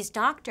 These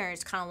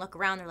doctors kind of look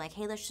around, they're like,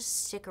 hey, let's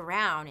just stick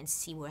around and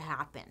see what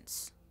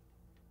happens.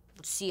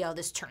 Let's see how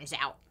this turns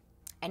out.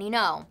 And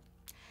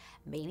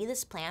maybe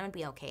this plan would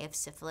be okay if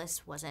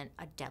syphilis wasn't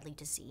a deadly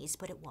disease,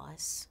 but it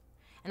was.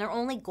 And their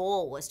only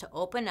goal was to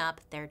open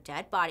up their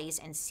dead bodies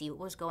and see what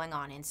was going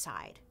on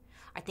inside.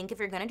 I think if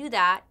you're gonna do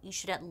that, you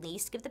should at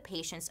least give the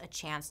patients a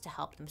chance to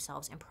help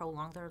themselves and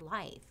prolong their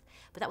life.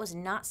 But that was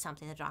not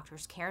something the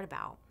doctors cared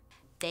about.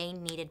 They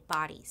needed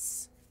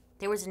bodies.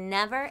 There was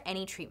never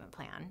any treatment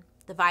plan.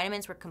 The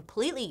vitamins were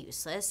completely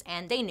useless,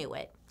 and they knew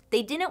it.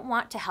 They didn't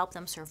want to help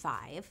them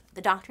survive.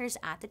 The doctors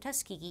at the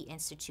Tuskegee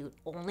Institute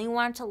only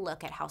wanted to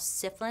look at how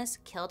syphilis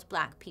killed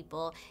Black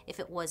people if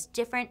it was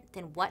different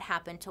than what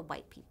happened to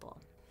white people.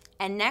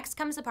 And next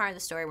comes the part of the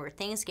story where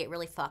things get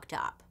really fucked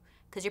up.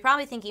 Because you're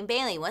probably thinking,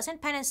 Bailey,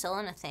 wasn't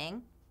penicillin a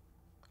thing?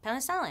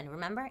 Penicillin,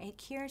 remember? It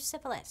cures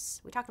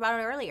syphilis. We talked about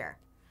it earlier.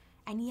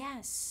 And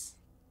yes,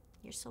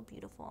 you're so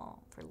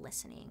beautiful for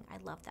listening. I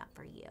love that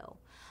for you.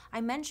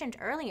 I mentioned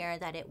earlier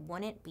that it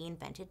wouldn't be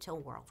invented till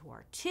World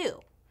War II.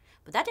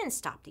 But that didn't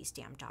stop these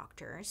damn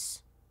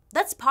doctors.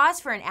 Let's pause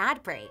for an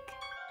ad break.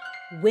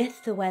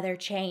 With the weather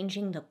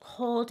changing, the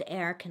cold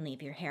air can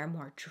leave your hair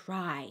more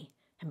dry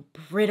and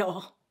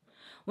brittle.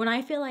 When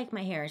I feel like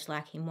my hair is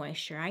lacking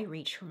moisture, I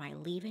reach for my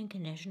leave-in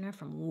conditioner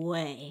from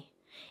Way.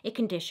 It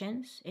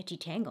conditions, it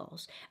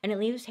detangles, and it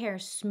leaves hair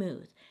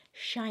smooth,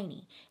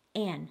 shiny,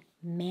 and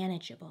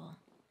manageable.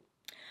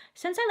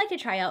 Since I like to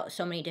try out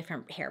so many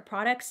different hair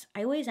products,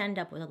 I always end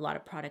up with a lot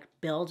of product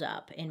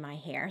buildup in my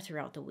hair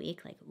throughout the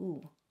week, like,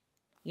 ooh,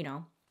 you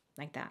know,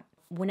 like that.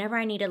 Whenever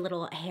I need a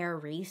little hair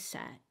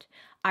reset,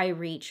 I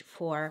reach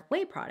for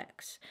Way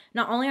products.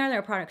 Not only are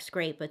their products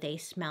great, but they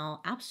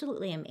smell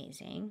absolutely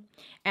amazing.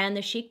 And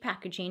the chic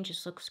packaging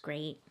just looks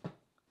great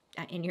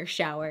in your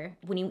shower.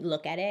 When you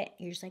look at it,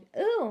 you're just like,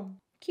 ooh,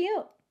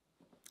 cute.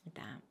 Like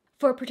that.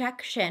 For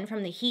protection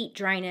from the heat,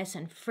 dryness,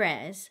 and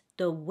frizz,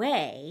 the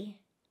Way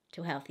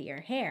to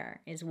healthier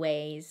hair is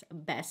Way's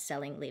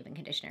best-selling leave-in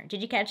conditioner.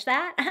 Did you catch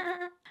that?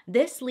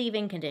 This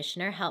leave-in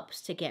conditioner helps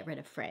to get rid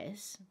of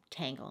frizz,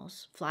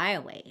 tangles,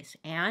 flyaways,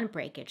 and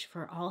breakage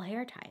for all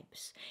hair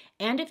types.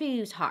 And if you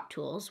use hot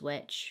tools,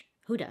 which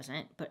who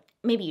doesn't, but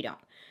maybe you don't.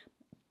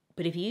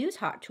 But if you use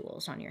hot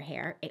tools on your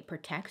hair, it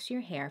protects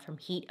your hair from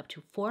heat up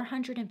to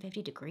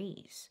 450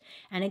 degrees.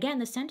 And again,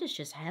 the scent is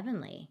just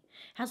heavenly.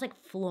 It has like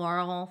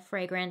floral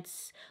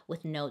fragrance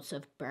with notes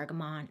of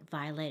bergamot,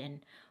 violet,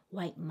 and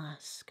white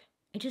musk.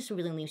 It just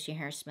really leaves your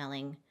hair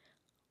smelling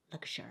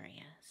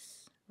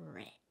luxurious,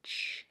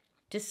 rich.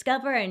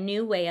 Discover a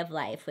new way of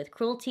life with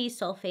cruelty,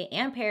 sulfate,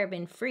 and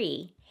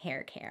paraben-free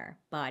hair care,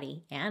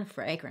 body, and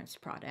fragrance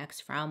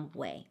products from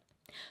Way.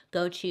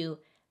 Go to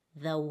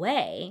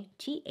theway,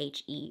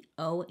 TheOuai.com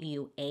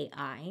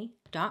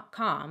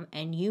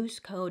and use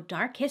code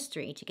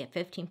DARKHISTORY to get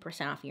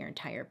 15% off your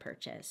entire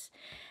purchase.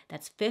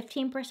 That's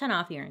 15%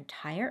 off your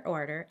entire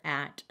order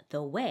at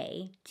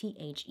theway,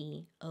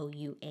 TheOuai.com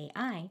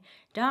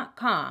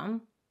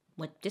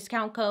with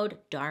discount code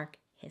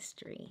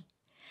DARKHISTORY.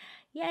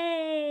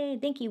 Yay!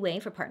 Thank you, Way,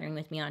 for partnering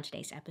with me on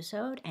today's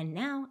episode. And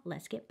now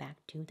let's get back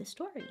to the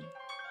story.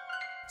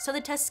 So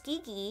the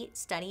Tuskegee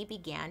study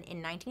began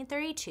in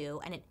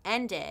 1932 and it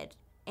ended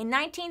in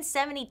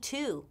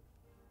 1972.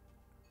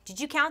 Did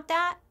you count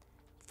that?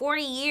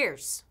 40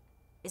 years.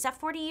 Is that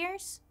 40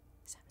 years?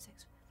 7,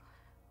 6,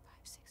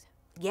 5, 6, 7.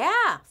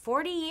 Yeah,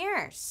 40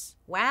 years.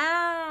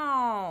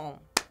 Wow.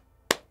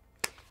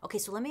 Okay,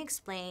 so let me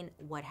explain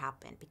what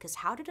happened, because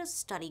how did a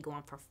study go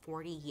on for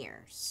 40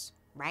 years,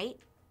 right?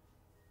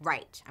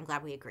 Right, I'm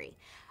glad we agree.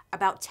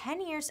 About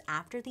 10 years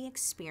after the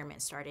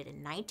experiment started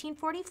in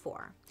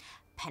 1944,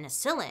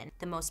 penicillin,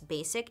 the most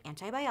basic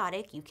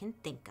antibiotic you can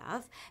think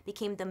of,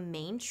 became the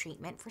main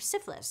treatment for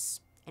syphilis.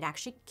 It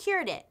actually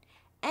cured it,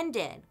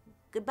 ended,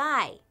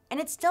 goodbye, and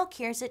it still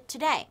cures it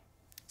today.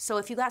 So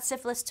if you got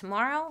syphilis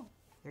tomorrow,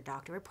 your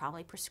doctor would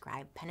probably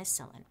prescribe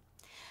penicillin.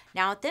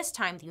 Now at this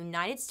time, the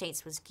United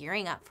States was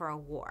gearing up for a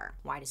war.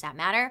 Why does that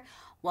matter?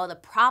 Well, the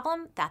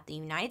problem that the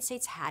United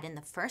States had in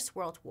the First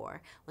World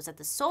War was that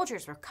the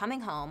soldiers were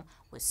coming home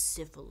with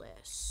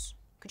syphilis.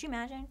 Could you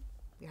imagine?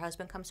 Your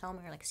husband comes home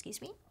and you're like, excuse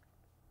me?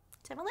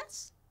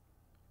 Syphilis?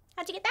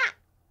 How'd you get that?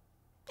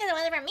 It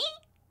wasn't from me.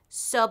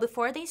 So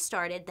before they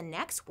started the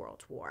next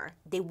World War,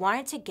 they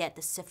wanted to get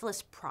the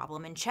syphilis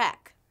problem in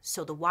check,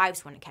 so the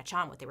wives wouldn't catch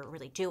on what they were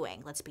really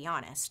doing, let's be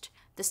honest.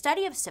 The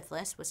study of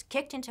syphilis was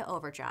kicked into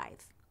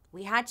overdrive.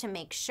 We had to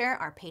make sure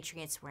our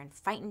patriots were in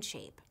fighting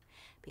shape.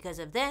 Because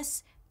of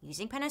this,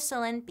 using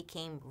penicillin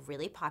became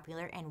really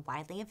popular and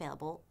widely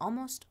available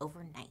almost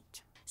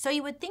overnight. So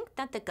you would think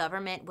that the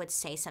government would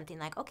say something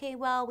like, okay,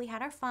 well, we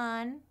had our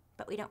fun,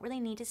 but we don't really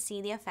need to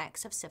see the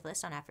effects of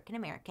syphilis on African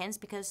Americans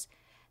because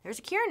there's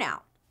a cure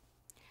now.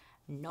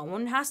 No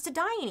one has to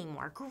die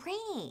anymore.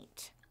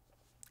 Great.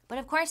 But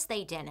of course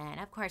they didn't.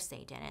 Of course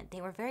they didn't.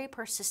 They were very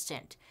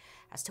persistent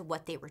as to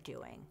what they were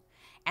doing.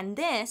 And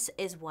this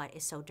is what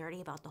is so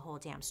dirty about the whole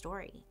damn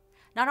story.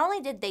 Not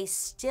only did they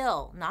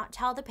still not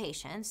tell the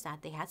patients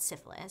that they had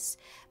syphilis,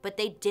 but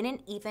they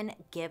didn't even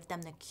give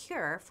them the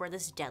cure for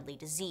this deadly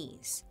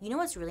disease. You know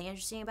what's really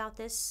interesting about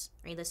this?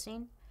 Are you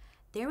listening?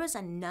 There was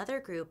another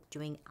group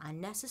doing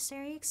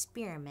unnecessary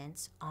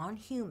experiments on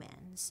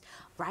humans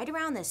right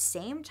around the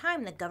same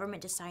time the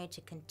government decided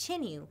to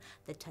continue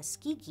the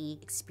Tuskegee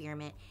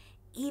experiment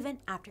even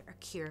after a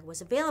cure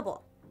was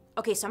available.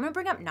 Okay, so I'm gonna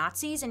bring up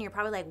Nazis and you're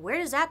probably like, where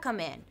does that come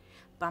in?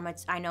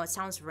 But I know it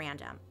sounds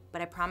random,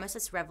 but I promise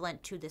it's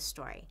relevant to this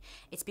story.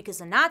 It's because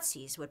the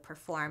Nazis would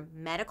perform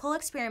medical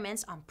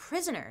experiments on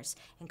prisoners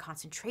in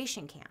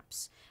concentration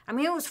camps. I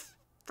mean, it was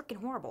freaking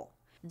horrible.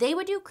 They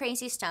would do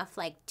crazy stuff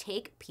like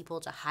take people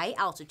to high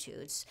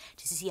altitudes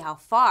to see how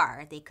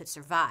far they could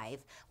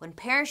survive when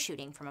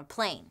parachuting from a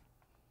plane.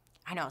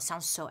 I know, it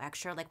sounds so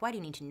extra. Like, why do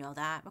you need to know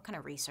that? What kind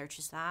of research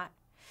is that?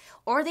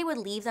 Or they would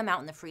leave them out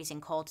in the freezing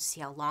cold to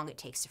see how long it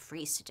takes to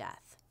freeze to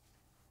death.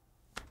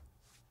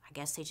 I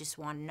guess they just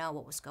wanted to know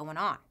what was going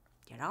on,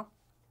 you know?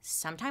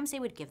 Sometimes they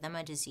would give them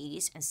a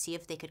disease and see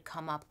if they could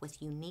come up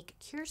with unique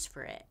cures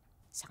for it.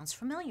 Sounds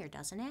familiar,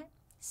 doesn't it?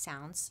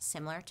 Sounds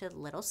similar to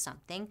little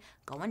something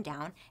going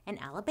down in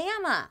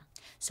Alabama.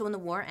 So when the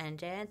war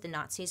ended, the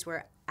Nazis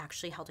were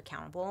actually held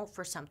accountable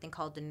for something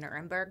called the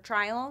Nuremberg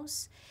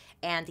trials.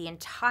 And the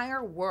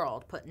entire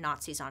world put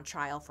Nazis on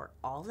trial for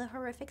all the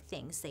horrific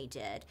things they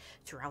did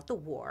throughout the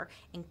war,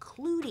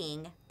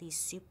 including these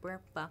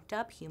super fucked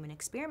up human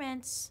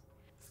experiments.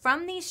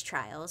 From these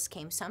trials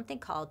came something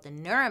called the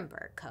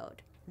Nuremberg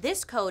Code.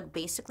 This code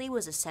basically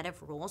was a set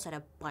of rules that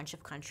a bunch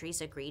of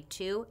countries agreed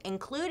to,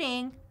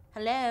 including,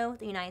 hello,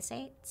 the United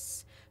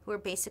States, who were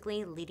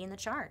basically leading the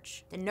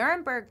charge. The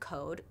Nuremberg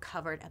Code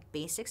covered a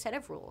basic set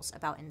of rules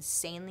about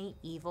insanely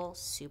evil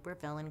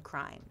supervillain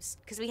crimes.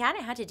 Because we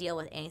hadn't had to deal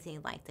with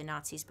anything like the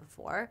Nazis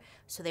before,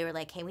 so they were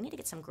like, hey, we need to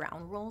get some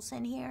ground rules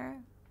in here,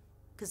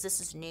 because this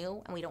is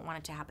new and we don't want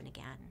it to happen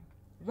again.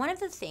 One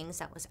of the things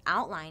that was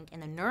outlined in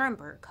the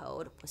Nuremberg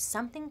Code was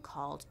something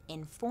called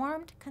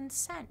informed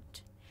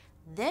consent.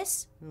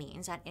 This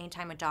means that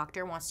anytime a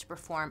doctor wants to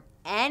perform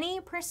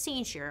any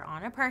procedure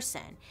on a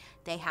person,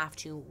 they have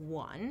to,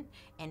 1,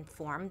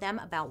 inform them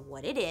about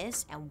what it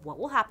is and what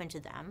will happen to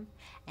them,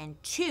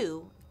 and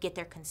 2, get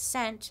their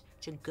consent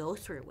to go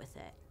through with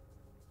it.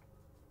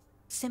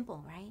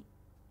 Simple, right?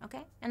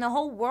 Okay? And the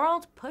whole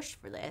world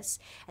pushed for this,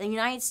 and the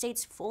United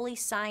States fully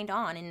signed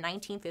on in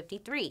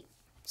 1953.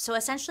 So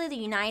essentially, the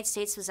United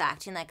States was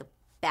acting like a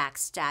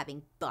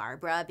backstabbing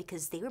Barbara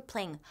because they were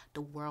playing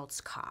the world's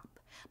cop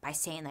by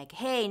saying like,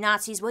 hey,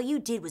 Nazis, what you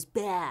did was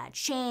bad.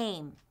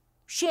 Shame.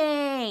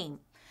 Shame.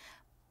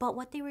 But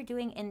what they were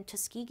doing in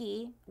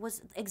Tuskegee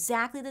was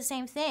exactly the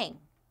same thing.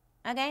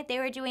 Okay? They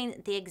were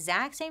doing the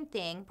exact same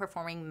thing,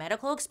 performing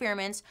medical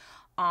experiments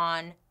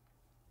on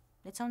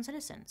its own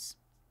citizens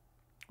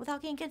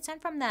without getting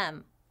consent from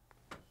them.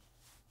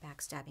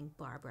 Backstabbing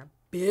Barbara,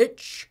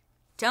 bitch.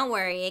 Don't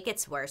worry, it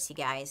gets worse, you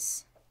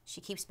guys.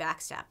 She keeps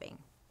backstabbing.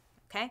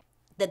 Okay?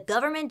 The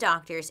government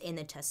doctors in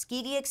the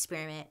Tuskegee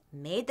Experiment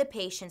made the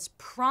patients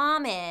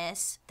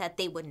promise that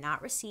they would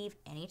not receive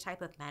any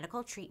type of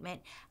medical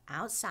treatment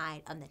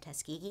outside of the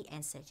Tuskegee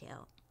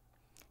Institute.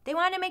 They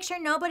wanted to make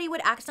sure nobody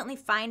would accidentally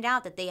find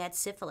out that they had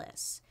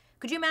syphilis.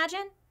 Could you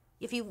imagine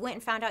if you went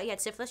and found out you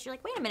had syphilis? You're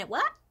like, wait a minute,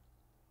 what?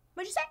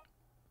 What'd you say?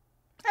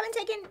 I haven't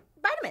taken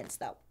vitamins,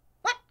 though.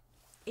 What?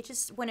 It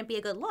just wouldn't be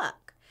a good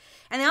look.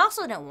 And they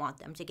also don't want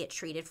them to get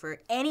treated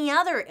for any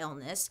other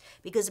illness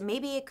because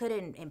maybe it could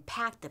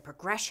impact the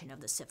progression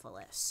of the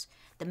syphilis.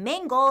 The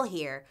main goal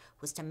here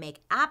was to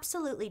make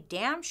absolutely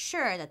damn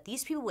sure that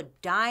these people would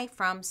die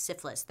from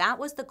syphilis. That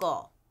was the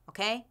goal,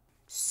 okay?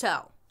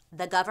 So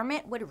the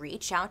government would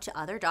reach out to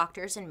other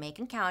doctors in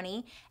Macon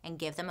County and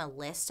give them a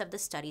list of the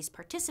study's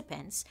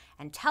participants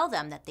and tell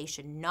them that they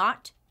should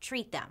not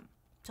treat them.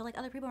 So like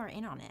other people are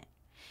in on it.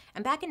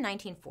 And back in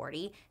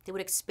 1940, they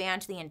would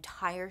expand to the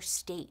entire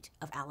state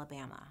of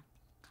Alabama.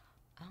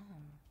 Oh,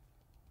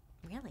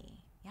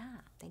 really?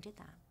 Yeah, they did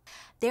that.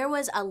 There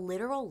was a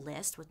literal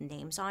list with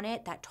names on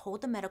it that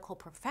told the medical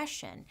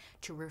profession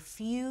to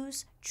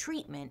refuse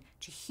treatment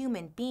to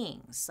human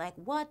beings. Like,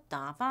 what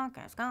the fuck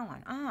is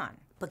going on?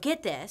 But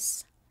get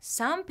this,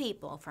 some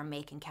people from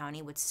Macon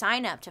County would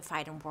sign up to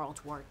fight in World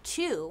War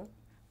II,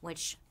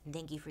 which,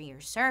 thank you for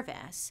your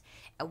service.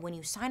 And when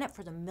you sign up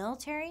for the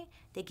military,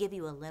 they give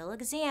you a little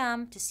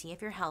exam to see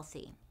if you're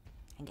healthy.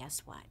 And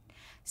guess what?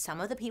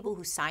 Some of the people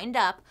who signed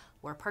up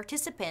were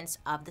participants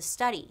of the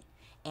study.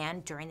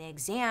 And during the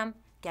exam,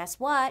 guess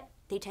what?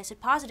 They tested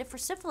positive for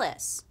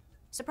syphilis.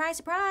 Surprise,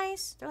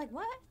 surprise. They're like,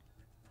 what?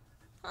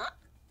 Huh?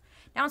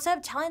 Now, instead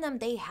of telling them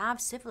they have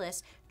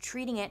syphilis,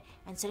 treating it,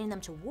 and sending them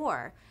to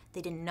war,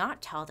 they did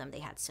not tell them they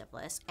had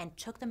syphilis and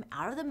took them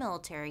out of the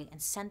military and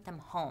sent them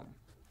home.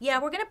 Yeah,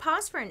 we're going to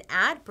pause for an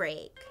ad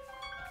break.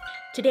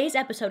 Today's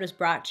episode is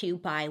brought to you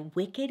by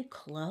Wicked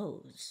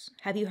Clothes.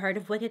 Have you heard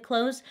of Wicked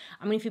Clothes?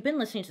 I mean, if you've been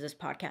listening to this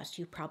podcast,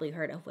 you've probably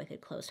heard of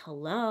Wicked Clothes.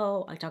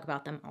 Hello, I talk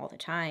about them all the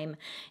time.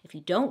 If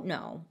you don't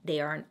know, they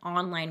are an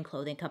online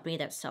clothing company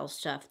that sells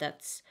stuff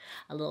that's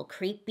a little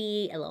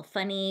creepy, a little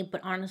funny,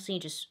 but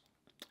honestly,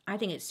 I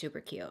think it's super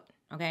cute,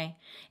 okay?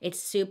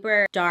 It's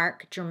super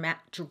dark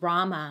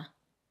drama,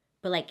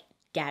 but like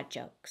dad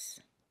jokes.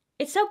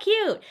 It's so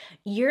cute.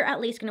 You're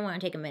at least going to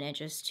want to take a minute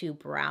just to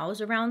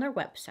browse around their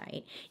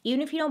website, even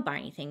if you don't buy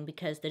anything,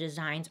 because the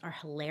designs are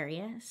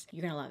hilarious.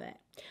 You're going to love it.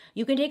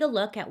 You can take a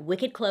look at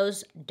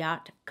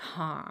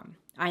wickedclothes.com.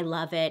 I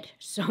love it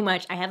so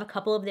much. I have a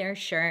couple of their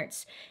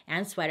shirts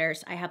and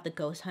sweaters. I have the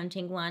ghost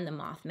hunting one, the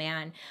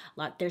Mothman.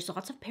 There's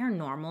lots of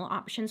paranormal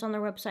options on their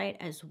website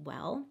as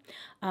well.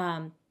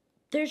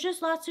 There's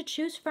just lots to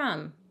choose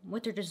from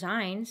with their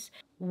designs.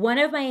 One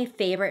of my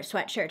favorite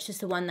sweatshirts is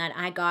the one that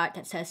I got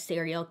that says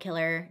serial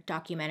killer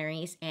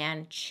documentaries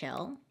and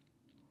chill.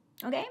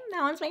 Okay,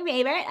 that one's my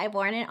favorite. I've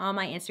worn it on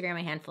my Instagram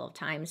a handful of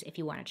times if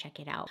you want to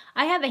check it out.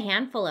 I have a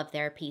handful of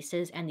their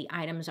pieces and the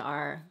items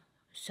are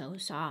so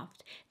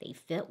soft. They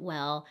fit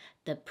well.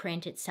 The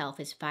print itself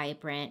is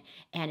vibrant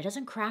and it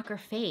doesn't crack or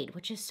fade,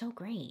 which is so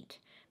great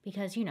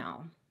because, you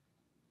know,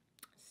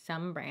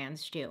 some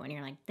brands do. And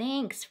you're like,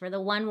 thanks for the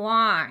one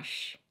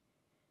wash.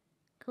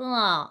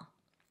 Cool.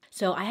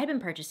 So I had been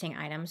purchasing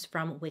items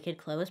from Wicked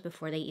Clothes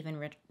before they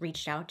even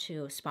reached out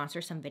to sponsor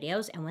some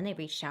videos. And when they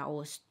reached out, I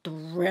was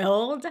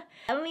thrilled.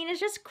 I mean, it's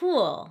just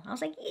cool. I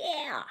was like,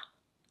 yeah,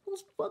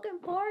 let's fucking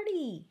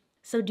party.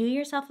 So do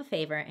yourself a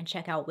favor and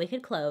check out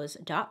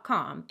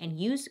wickedclothes.com and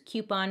use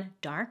coupon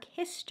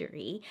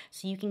DARKHISTORY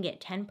so you can get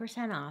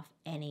 10% off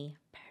any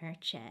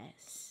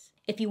purchase.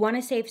 If you want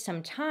to save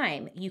some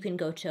time, you can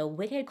go to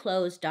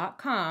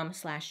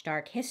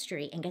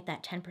wickedclothes.com/darkhistory and get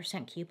that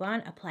 10%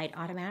 coupon applied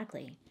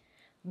automatically.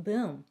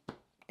 Boom.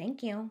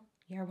 Thank you.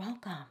 You're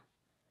welcome.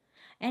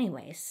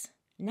 Anyways,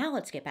 now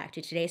let's get back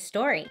to today's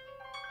story.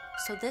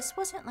 So this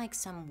wasn't like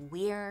some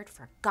weird,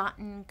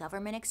 forgotten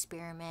government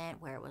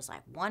experiment where it was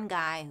like one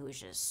guy who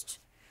was just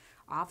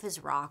off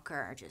his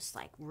rocker, just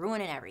like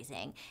ruining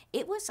everything.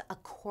 It was a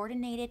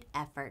coordinated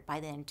effort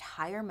by the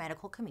entire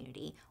medical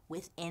community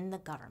within the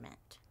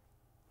government.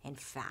 In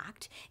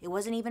fact, it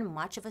wasn't even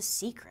much of a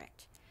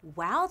secret.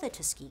 While the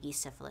Tuskegee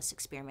Syphilis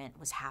Experiment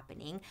was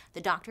happening,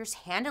 the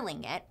doctors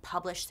handling it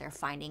published their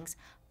findings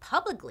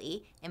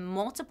publicly in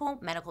multiple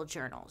medical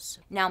journals.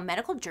 Now,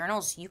 medical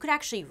journals, you could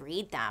actually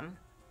read them,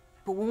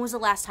 but when was the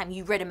last time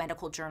you read a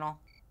medical journal?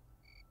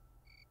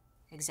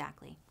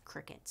 Exactly.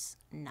 Crickets.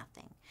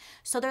 Nothing.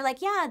 So they're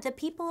like, yeah,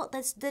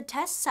 the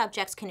test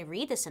subjects can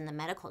read this in the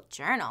medical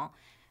journal.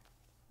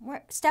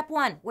 Step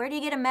one, where do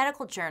you get a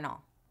medical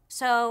journal?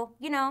 So,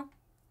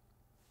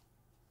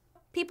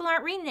 people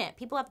aren't reading it.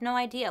 People have no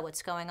idea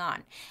what's going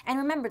on. And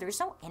remember, there's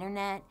no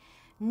internet.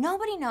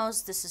 Nobody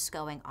knows this is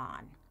going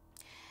on.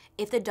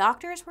 If the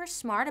doctors were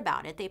smart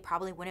about it, they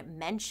probably wouldn't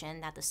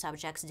mention that the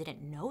subjects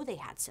didn't know they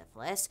had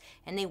syphilis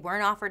and they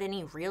weren't offered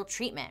any real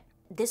treatment.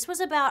 This was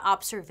about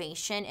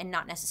observation and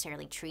not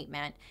necessarily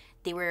treatment.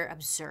 They were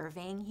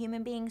observing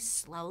human beings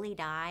slowly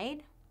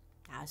died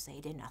as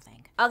they did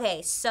nothing.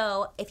 Okay,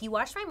 so if you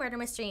watched my murder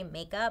mystery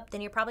makeup,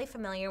 then you're probably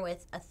familiar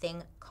with a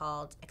thing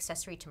called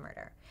accessory to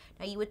murder.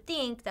 Now, you would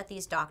think that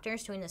these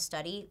doctors doing the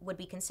study would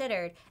be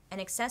considered an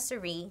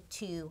accessory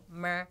to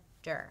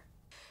murder.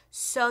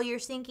 So you're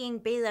thinking,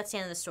 Bailey, that's the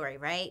end of the story,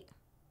 right?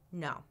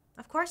 No,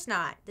 of course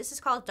not. This is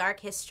called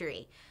dark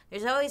history.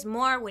 There's always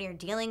more when you're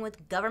dealing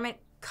with government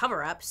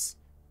cover-ups,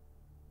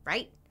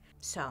 right?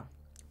 So,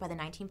 by the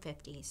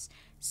 1950s,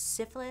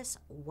 syphilis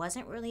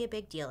wasn't really a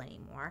big deal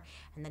anymore,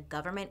 and the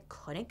government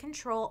couldn't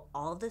control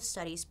all of the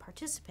study's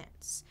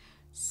participants.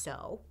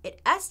 So,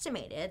 it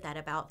estimated that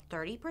about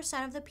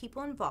 30% of the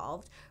people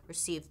involved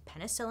received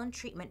penicillin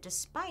treatment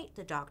despite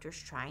the doctors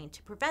trying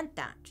to prevent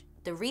that.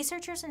 The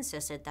researchers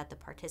insisted that the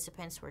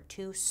participants were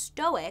too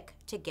stoic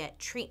to get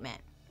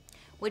treatment,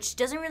 which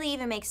doesn't really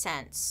even make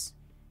sense,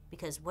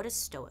 because what does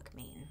stoic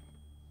mean?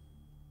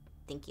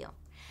 Thank you.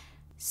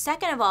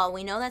 Second of all,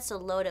 we know that's a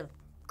load of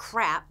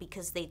crap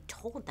because they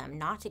told them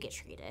not to get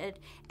treated,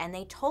 and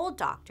they told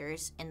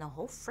doctors in the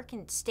whole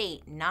freaking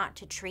state not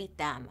to treat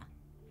them.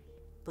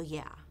 But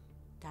yeah,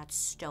 that's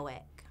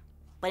stoic.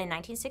 But in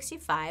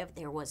 1965,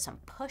 there was some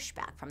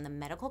pushback from the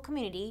medical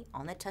community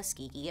on the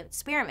Tuskegee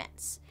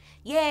experiments.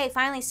 Yay,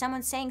 finally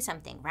someone's saying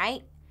something,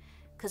 right?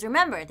 Because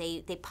remember,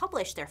 they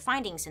published their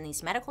findings in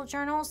these medical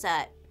journals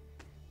that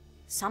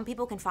some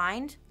people can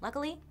find,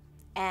 luckily.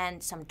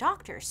 And some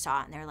doctors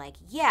saw it and they're like,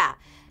 yeah,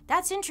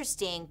 that's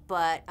interesting,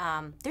 but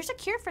there's a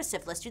cure for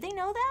syphilis. Do they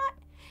know that?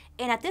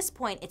 And at this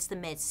point, it's the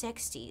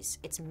mid-60s.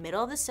 It's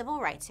middle of the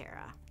civil rights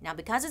era. Now,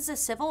 because it's the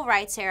civil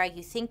rights era,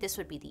 you think this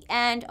would be the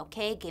end.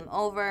 Okay, game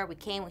over. We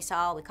came, we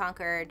saw, we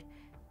conquered.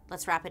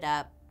 Let's wrap it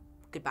up.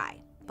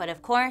 Goodbye. But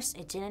of course,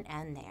 it didn't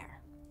end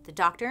there. The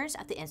doctors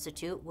at the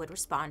Institute would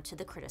respond to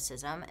the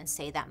criticism and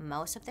say that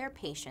most of their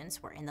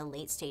patients were in the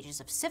late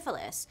stages of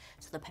syphilis,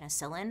 so the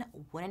penicillin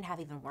wouldn't have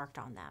even worked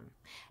on them.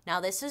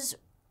 Now,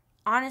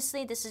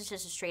 honestly, this is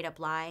just a straight up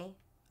lie,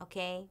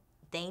 okay?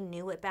 They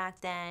knew it back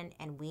then,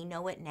 and we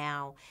know it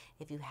now.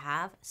 If you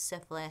have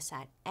syphilis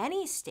at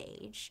any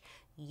stage,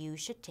 you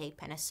should take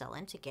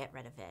penicillin to get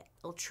rid of it.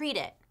 It'll treat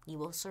it. You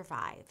will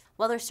survive.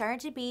 Well, there started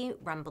to be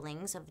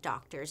rumblings of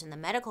doctors in the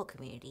medical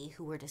community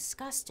who were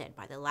disgusted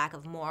by the lack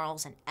of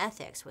morals and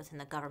ethics within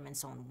the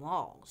government's own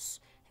walls.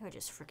 They were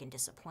just freaking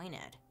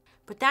disappointed.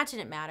 But that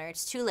didn't matter.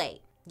 It's too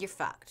late. You're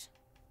fucked.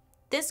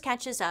 This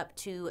catches up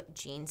to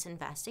Jean's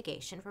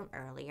investigation from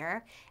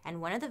earlier, and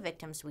one of the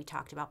victims we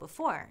talked about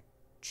before,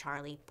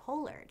 Charlie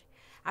Pollard.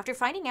 After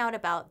finding out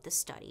about the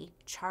study,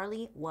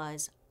 Charlie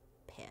was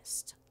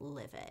pissed,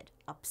 livid,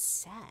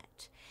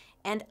 upset.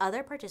 And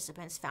other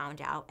participants found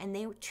out, and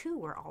they too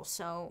were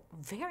also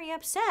very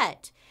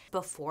upset.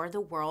 Before the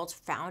world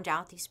found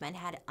out these men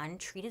had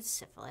untreated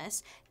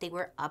syphilis, they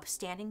were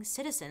upstanding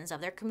citizens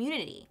of their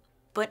community.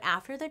 But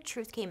after the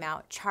truth came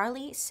out,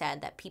 Charlie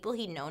said that people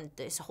he'd known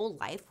his whole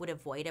life would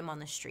avoid him on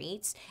the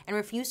streets and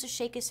refuse to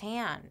shake his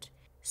hand.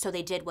 So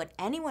they did what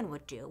anyone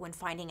would do when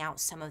finding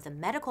out some of the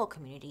medical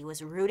community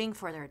was rooting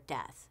for their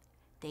death.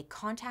 They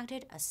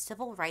contacted a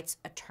civil rights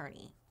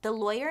attorney. The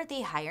lawyer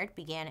they hired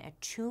began a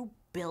 $2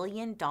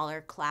 billion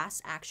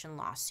class action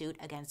lawsuit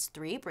against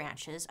 3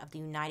 branches of the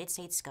United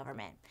States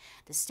government: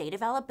 the state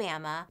of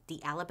Alabama,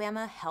 the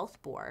Alabama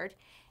Health Board,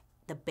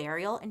 the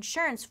Burial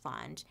Insurance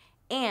Fund,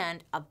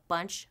 and a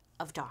bunch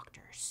of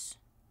doctors.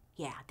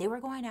 Yeah, they were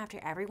going after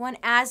everyone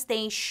as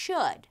they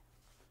should.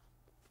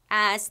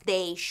 As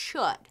they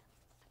should.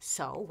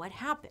 So what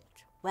happened?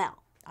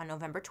 Well, on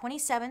November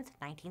 27th,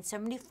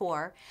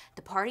 1974,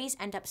 the parties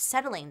end up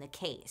settling the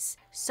case.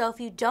 So if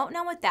you don't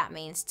know what that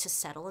means, to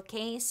settle a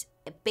case,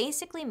 it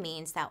basically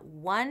means that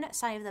one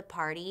side of the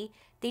party,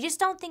 they just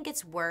don't think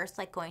it's worth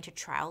like going to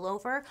trial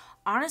over,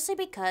 honestly,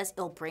 because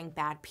it'll bring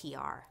bad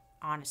PR,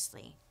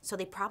 honestly. So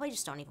they probably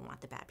just don't even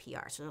want the bad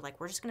PR. So they're like,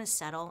 we're just gonna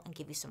settle and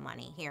give you some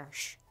money. Here,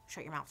 shh,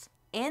 shut your mouth.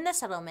 In the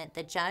settlement,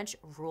 the judge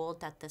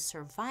ruled that the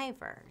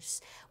survivors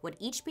would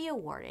each be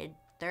awarded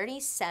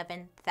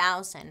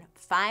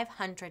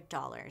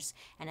 $37,500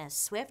 and a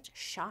swift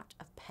shot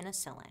of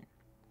penicillin.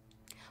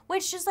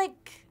 Which is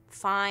like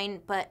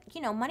fine, but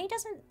you know, money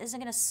isn't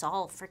gonna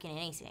solve freaking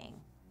anything.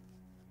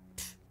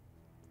 Pfft,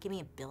 give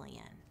me $1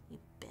 billion, you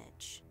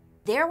bitch.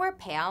 There were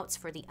payouts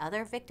for the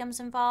other victims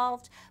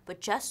involved,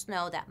 but just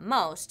know that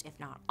most, if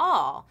not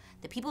all,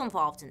 the people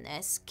involved in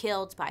this,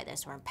 killed by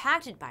this or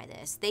impacted by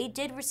this, they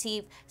did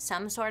receive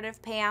some sort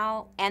of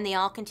payout, and they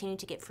all continue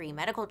to get free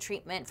medical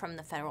treatment from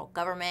the federal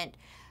government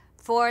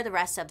for the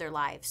rest of their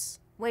lives.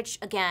 Which,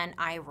 again,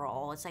 I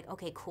roll. It's like,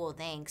 okay, cool,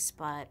 thanks,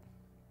 but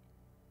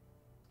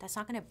that's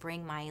not gonna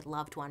bring my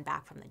loved one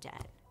back from the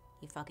dead,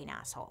 you fucking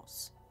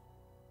assholes.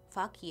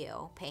 Fuck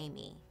you, pay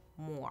me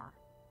more.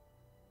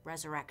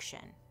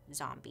 Resurrection.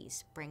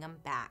 Zombies, bring them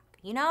back,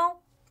 you know?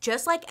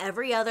 Just like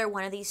every other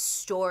one of these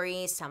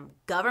stories, some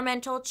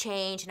governmental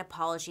change and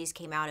apologies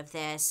came out of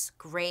this.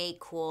 Great,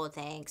 cool,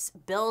 thanks.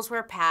 Bills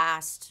were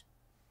passed.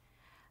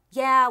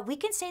 Yeah, we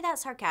can say that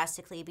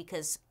sarcastically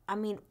because, I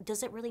mean,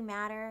 does it really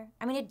matter?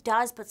 I mean, it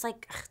does, but it's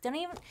like,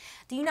 the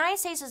United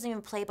States doesn't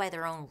even play by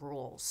their own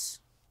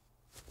rules.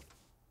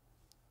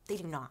 They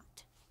do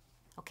not,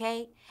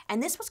 okay?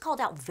 And this was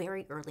called out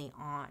very early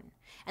on.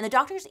 And the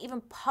doctors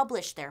even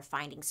published their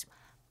findings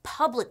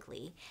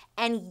publicly,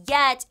 and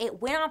yet it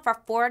went on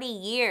for 40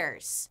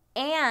 years.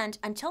 And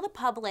until the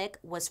public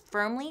was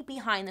firmly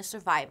behind the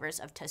survivors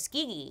of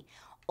Tuskegee,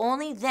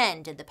 only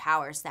then did the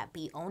powers that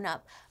be own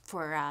up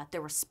for their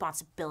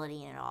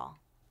responsibility in it all.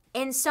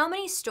 In so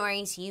many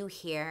stories you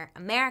hear,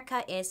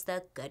 America is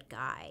the good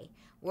guy.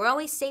 We're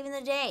always saving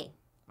the day,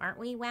 aren't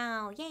we?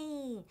 Wow,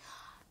 yay.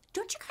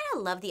 Don't you kind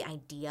of love the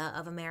idea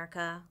of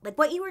America? Like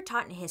what you were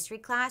taught in history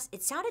class,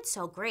 it sounded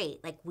so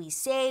great. Like we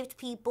saved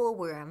people,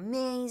 we're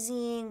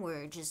amazing,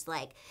 we're just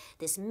like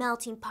this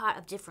melting pot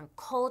of different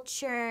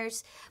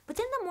cultures. But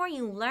then the more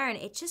you learn,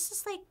 it just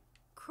is like,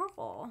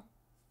 girl,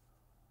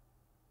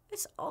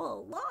 it's all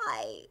a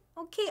lie.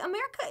 Okay,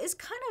 America is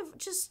kind of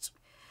just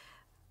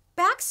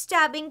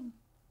backstabbing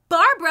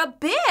Barbara,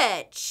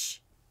 bitch.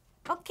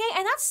 Okay,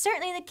 and that's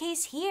certainly the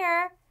case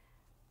here.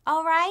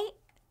 All right,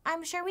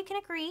 I'm sure we can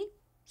agree.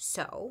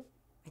 So,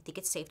 I think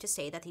it's safe to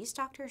say that these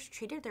doctors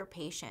treated their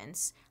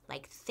patients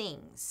like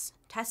things,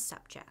 test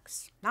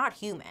subjects, not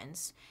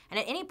humans. And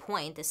at any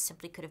point, this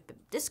could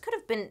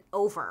have been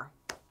over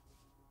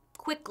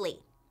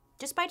quickly,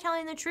 just by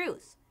telling the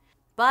truth.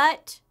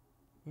 But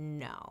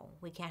no,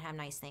 we can't have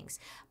nice things.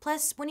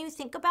 Plus, when you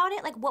think about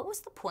it, like, what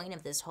was the point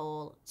of this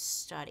whole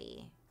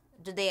study?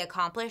 Did they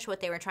accomplish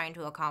what they were trying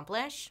to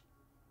accomplish?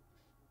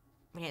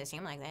 It didn't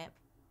seem like that,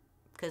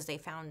 because they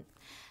found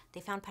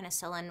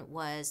penicillin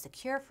was the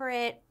cure for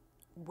it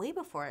way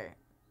before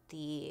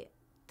the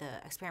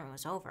experiment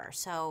was over.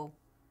 So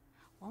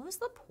what was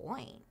the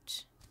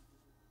point?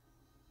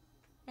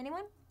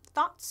 Anyone?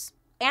 Thoughts?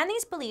 And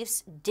these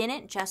beliefs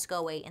didn't just go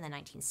away in the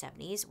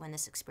 1970s when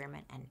this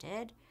experiment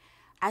ended.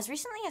 As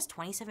recently as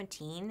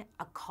 2017,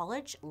 a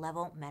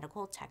college-level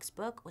medical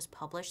textbook was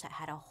published that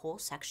had a whole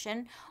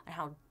section on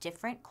how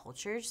different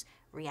cultures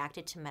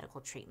reacted to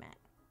medical treatment.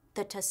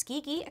 The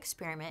Tuskegee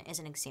Experiment is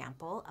an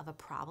example of a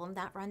problem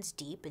that runs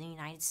deep in the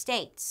United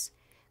States.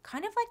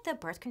 Kind of like the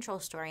birth control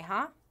story,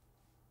 huh?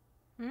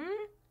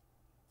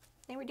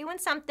 They were doing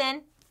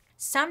something.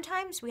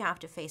 Sometimes we have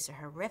to face a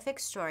horrific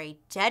story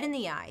dead in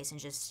the eyes and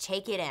just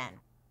take it in.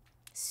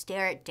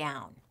 Stare it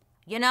down,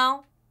 you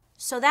know?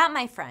 So that,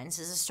 my friends,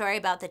 is a story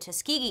about the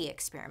Tuskegee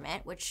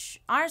Experiment,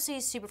 which honestly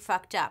is super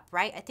fucked up,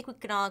 right? I think we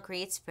can all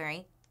agree it's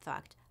very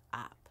fucked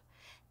up.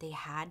 They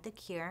had the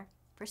cure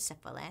for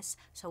syphilis,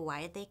 so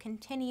why did they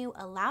continue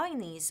allowing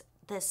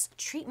this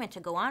treatment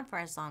to go on for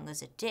as long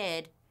as it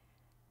did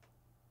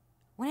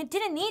when it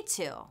didn't need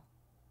to,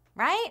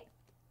 right?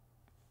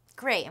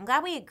 Great, I'm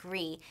glad we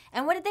agree.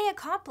 And what did they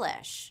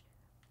accomplish?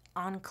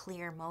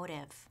 Unclear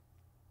motive.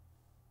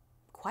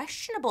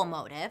 Questionable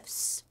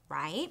motives,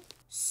 right?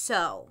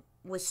 So,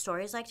 with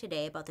stories like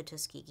today about the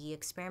Tuskegee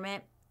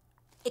Experiment,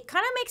 it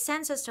kind of makes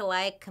sense as to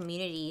why a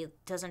community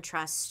doesn't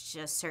trust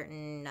a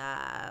certain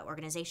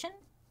organization.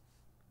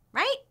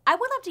 Right? I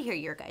would love to hear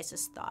your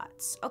guys'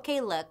 thoughts. Okay,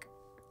 look,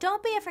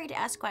 don't be afraid to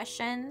ask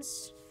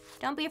questions.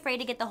 Don't be afraid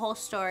to get the whole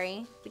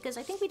story, because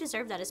I think we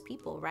deserve that as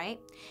people,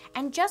 right?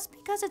 And just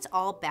because it's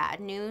all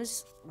bad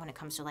news when it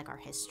comes to like our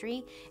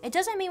history, it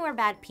doesn't mean we're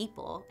bad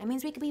people. It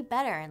means we could be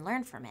better and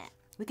learn from it.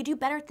 We could do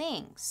better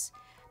things.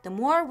 The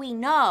more we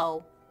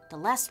know, the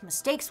less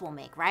mistakes we'll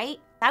make, right?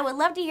 I would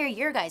love to hear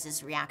your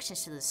guys'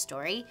 reactions to this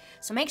story,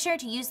 so make sure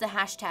to use the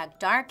hashtag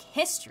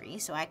 #DarkHistory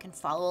so I can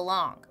follow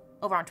along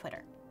over on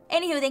Twitter.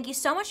 Anywho, thank you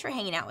so much for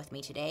hanging out with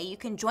me today. You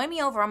can join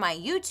me over on my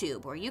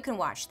YouTube, where you can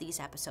watch these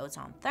episodes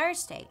on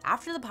Thursday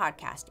after the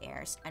podcast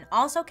airs, and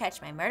also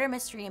catch my Murder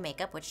Mystery and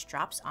Makeup, which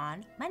drops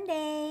on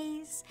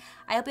Mondays.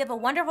 I hope you have a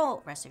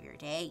wonderful rest of your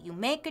day. You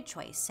make good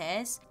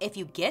choices. If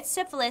you get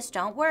syphilis,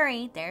 don't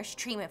worry, there's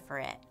treatment for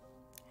it.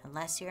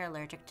 Unless you're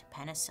allergic to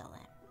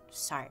penicillin.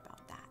 Sorry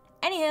about that.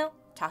 Anywho,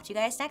 talk to you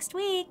guys next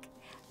week.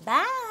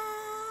 Bye!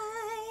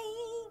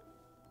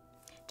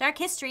 Dark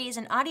History is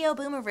an Audio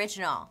Boom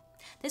original.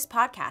 This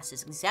podcast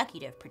is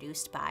executive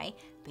produced by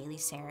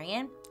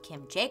BaileySarian,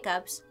 Kim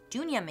Jacobs,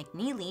 Junia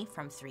McNeely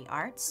from 3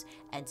 Arts,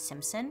 Ed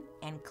Simpson,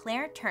 and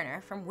Claire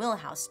Turner from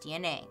Wheelhouse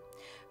DNA.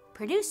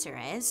 Producer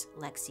is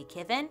Lexi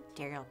Kiven,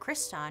 Daryl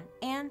Christon,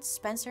 and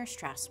Spencer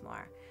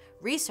Strassmore.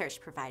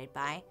 Research provided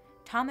by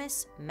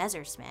Thomas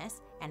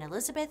Messersmith and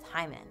Elizabeth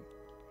Hyman.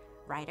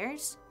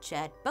 Writers,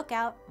 Jed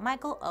Bookout,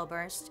 Michael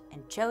Oberst,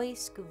 and Joey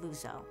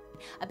Scavuzzo.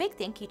 A big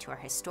thank you to our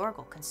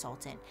historical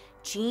consultant,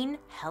 Jean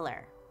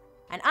Heller.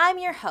 And I'm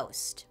your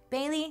host,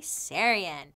 BaileySarian.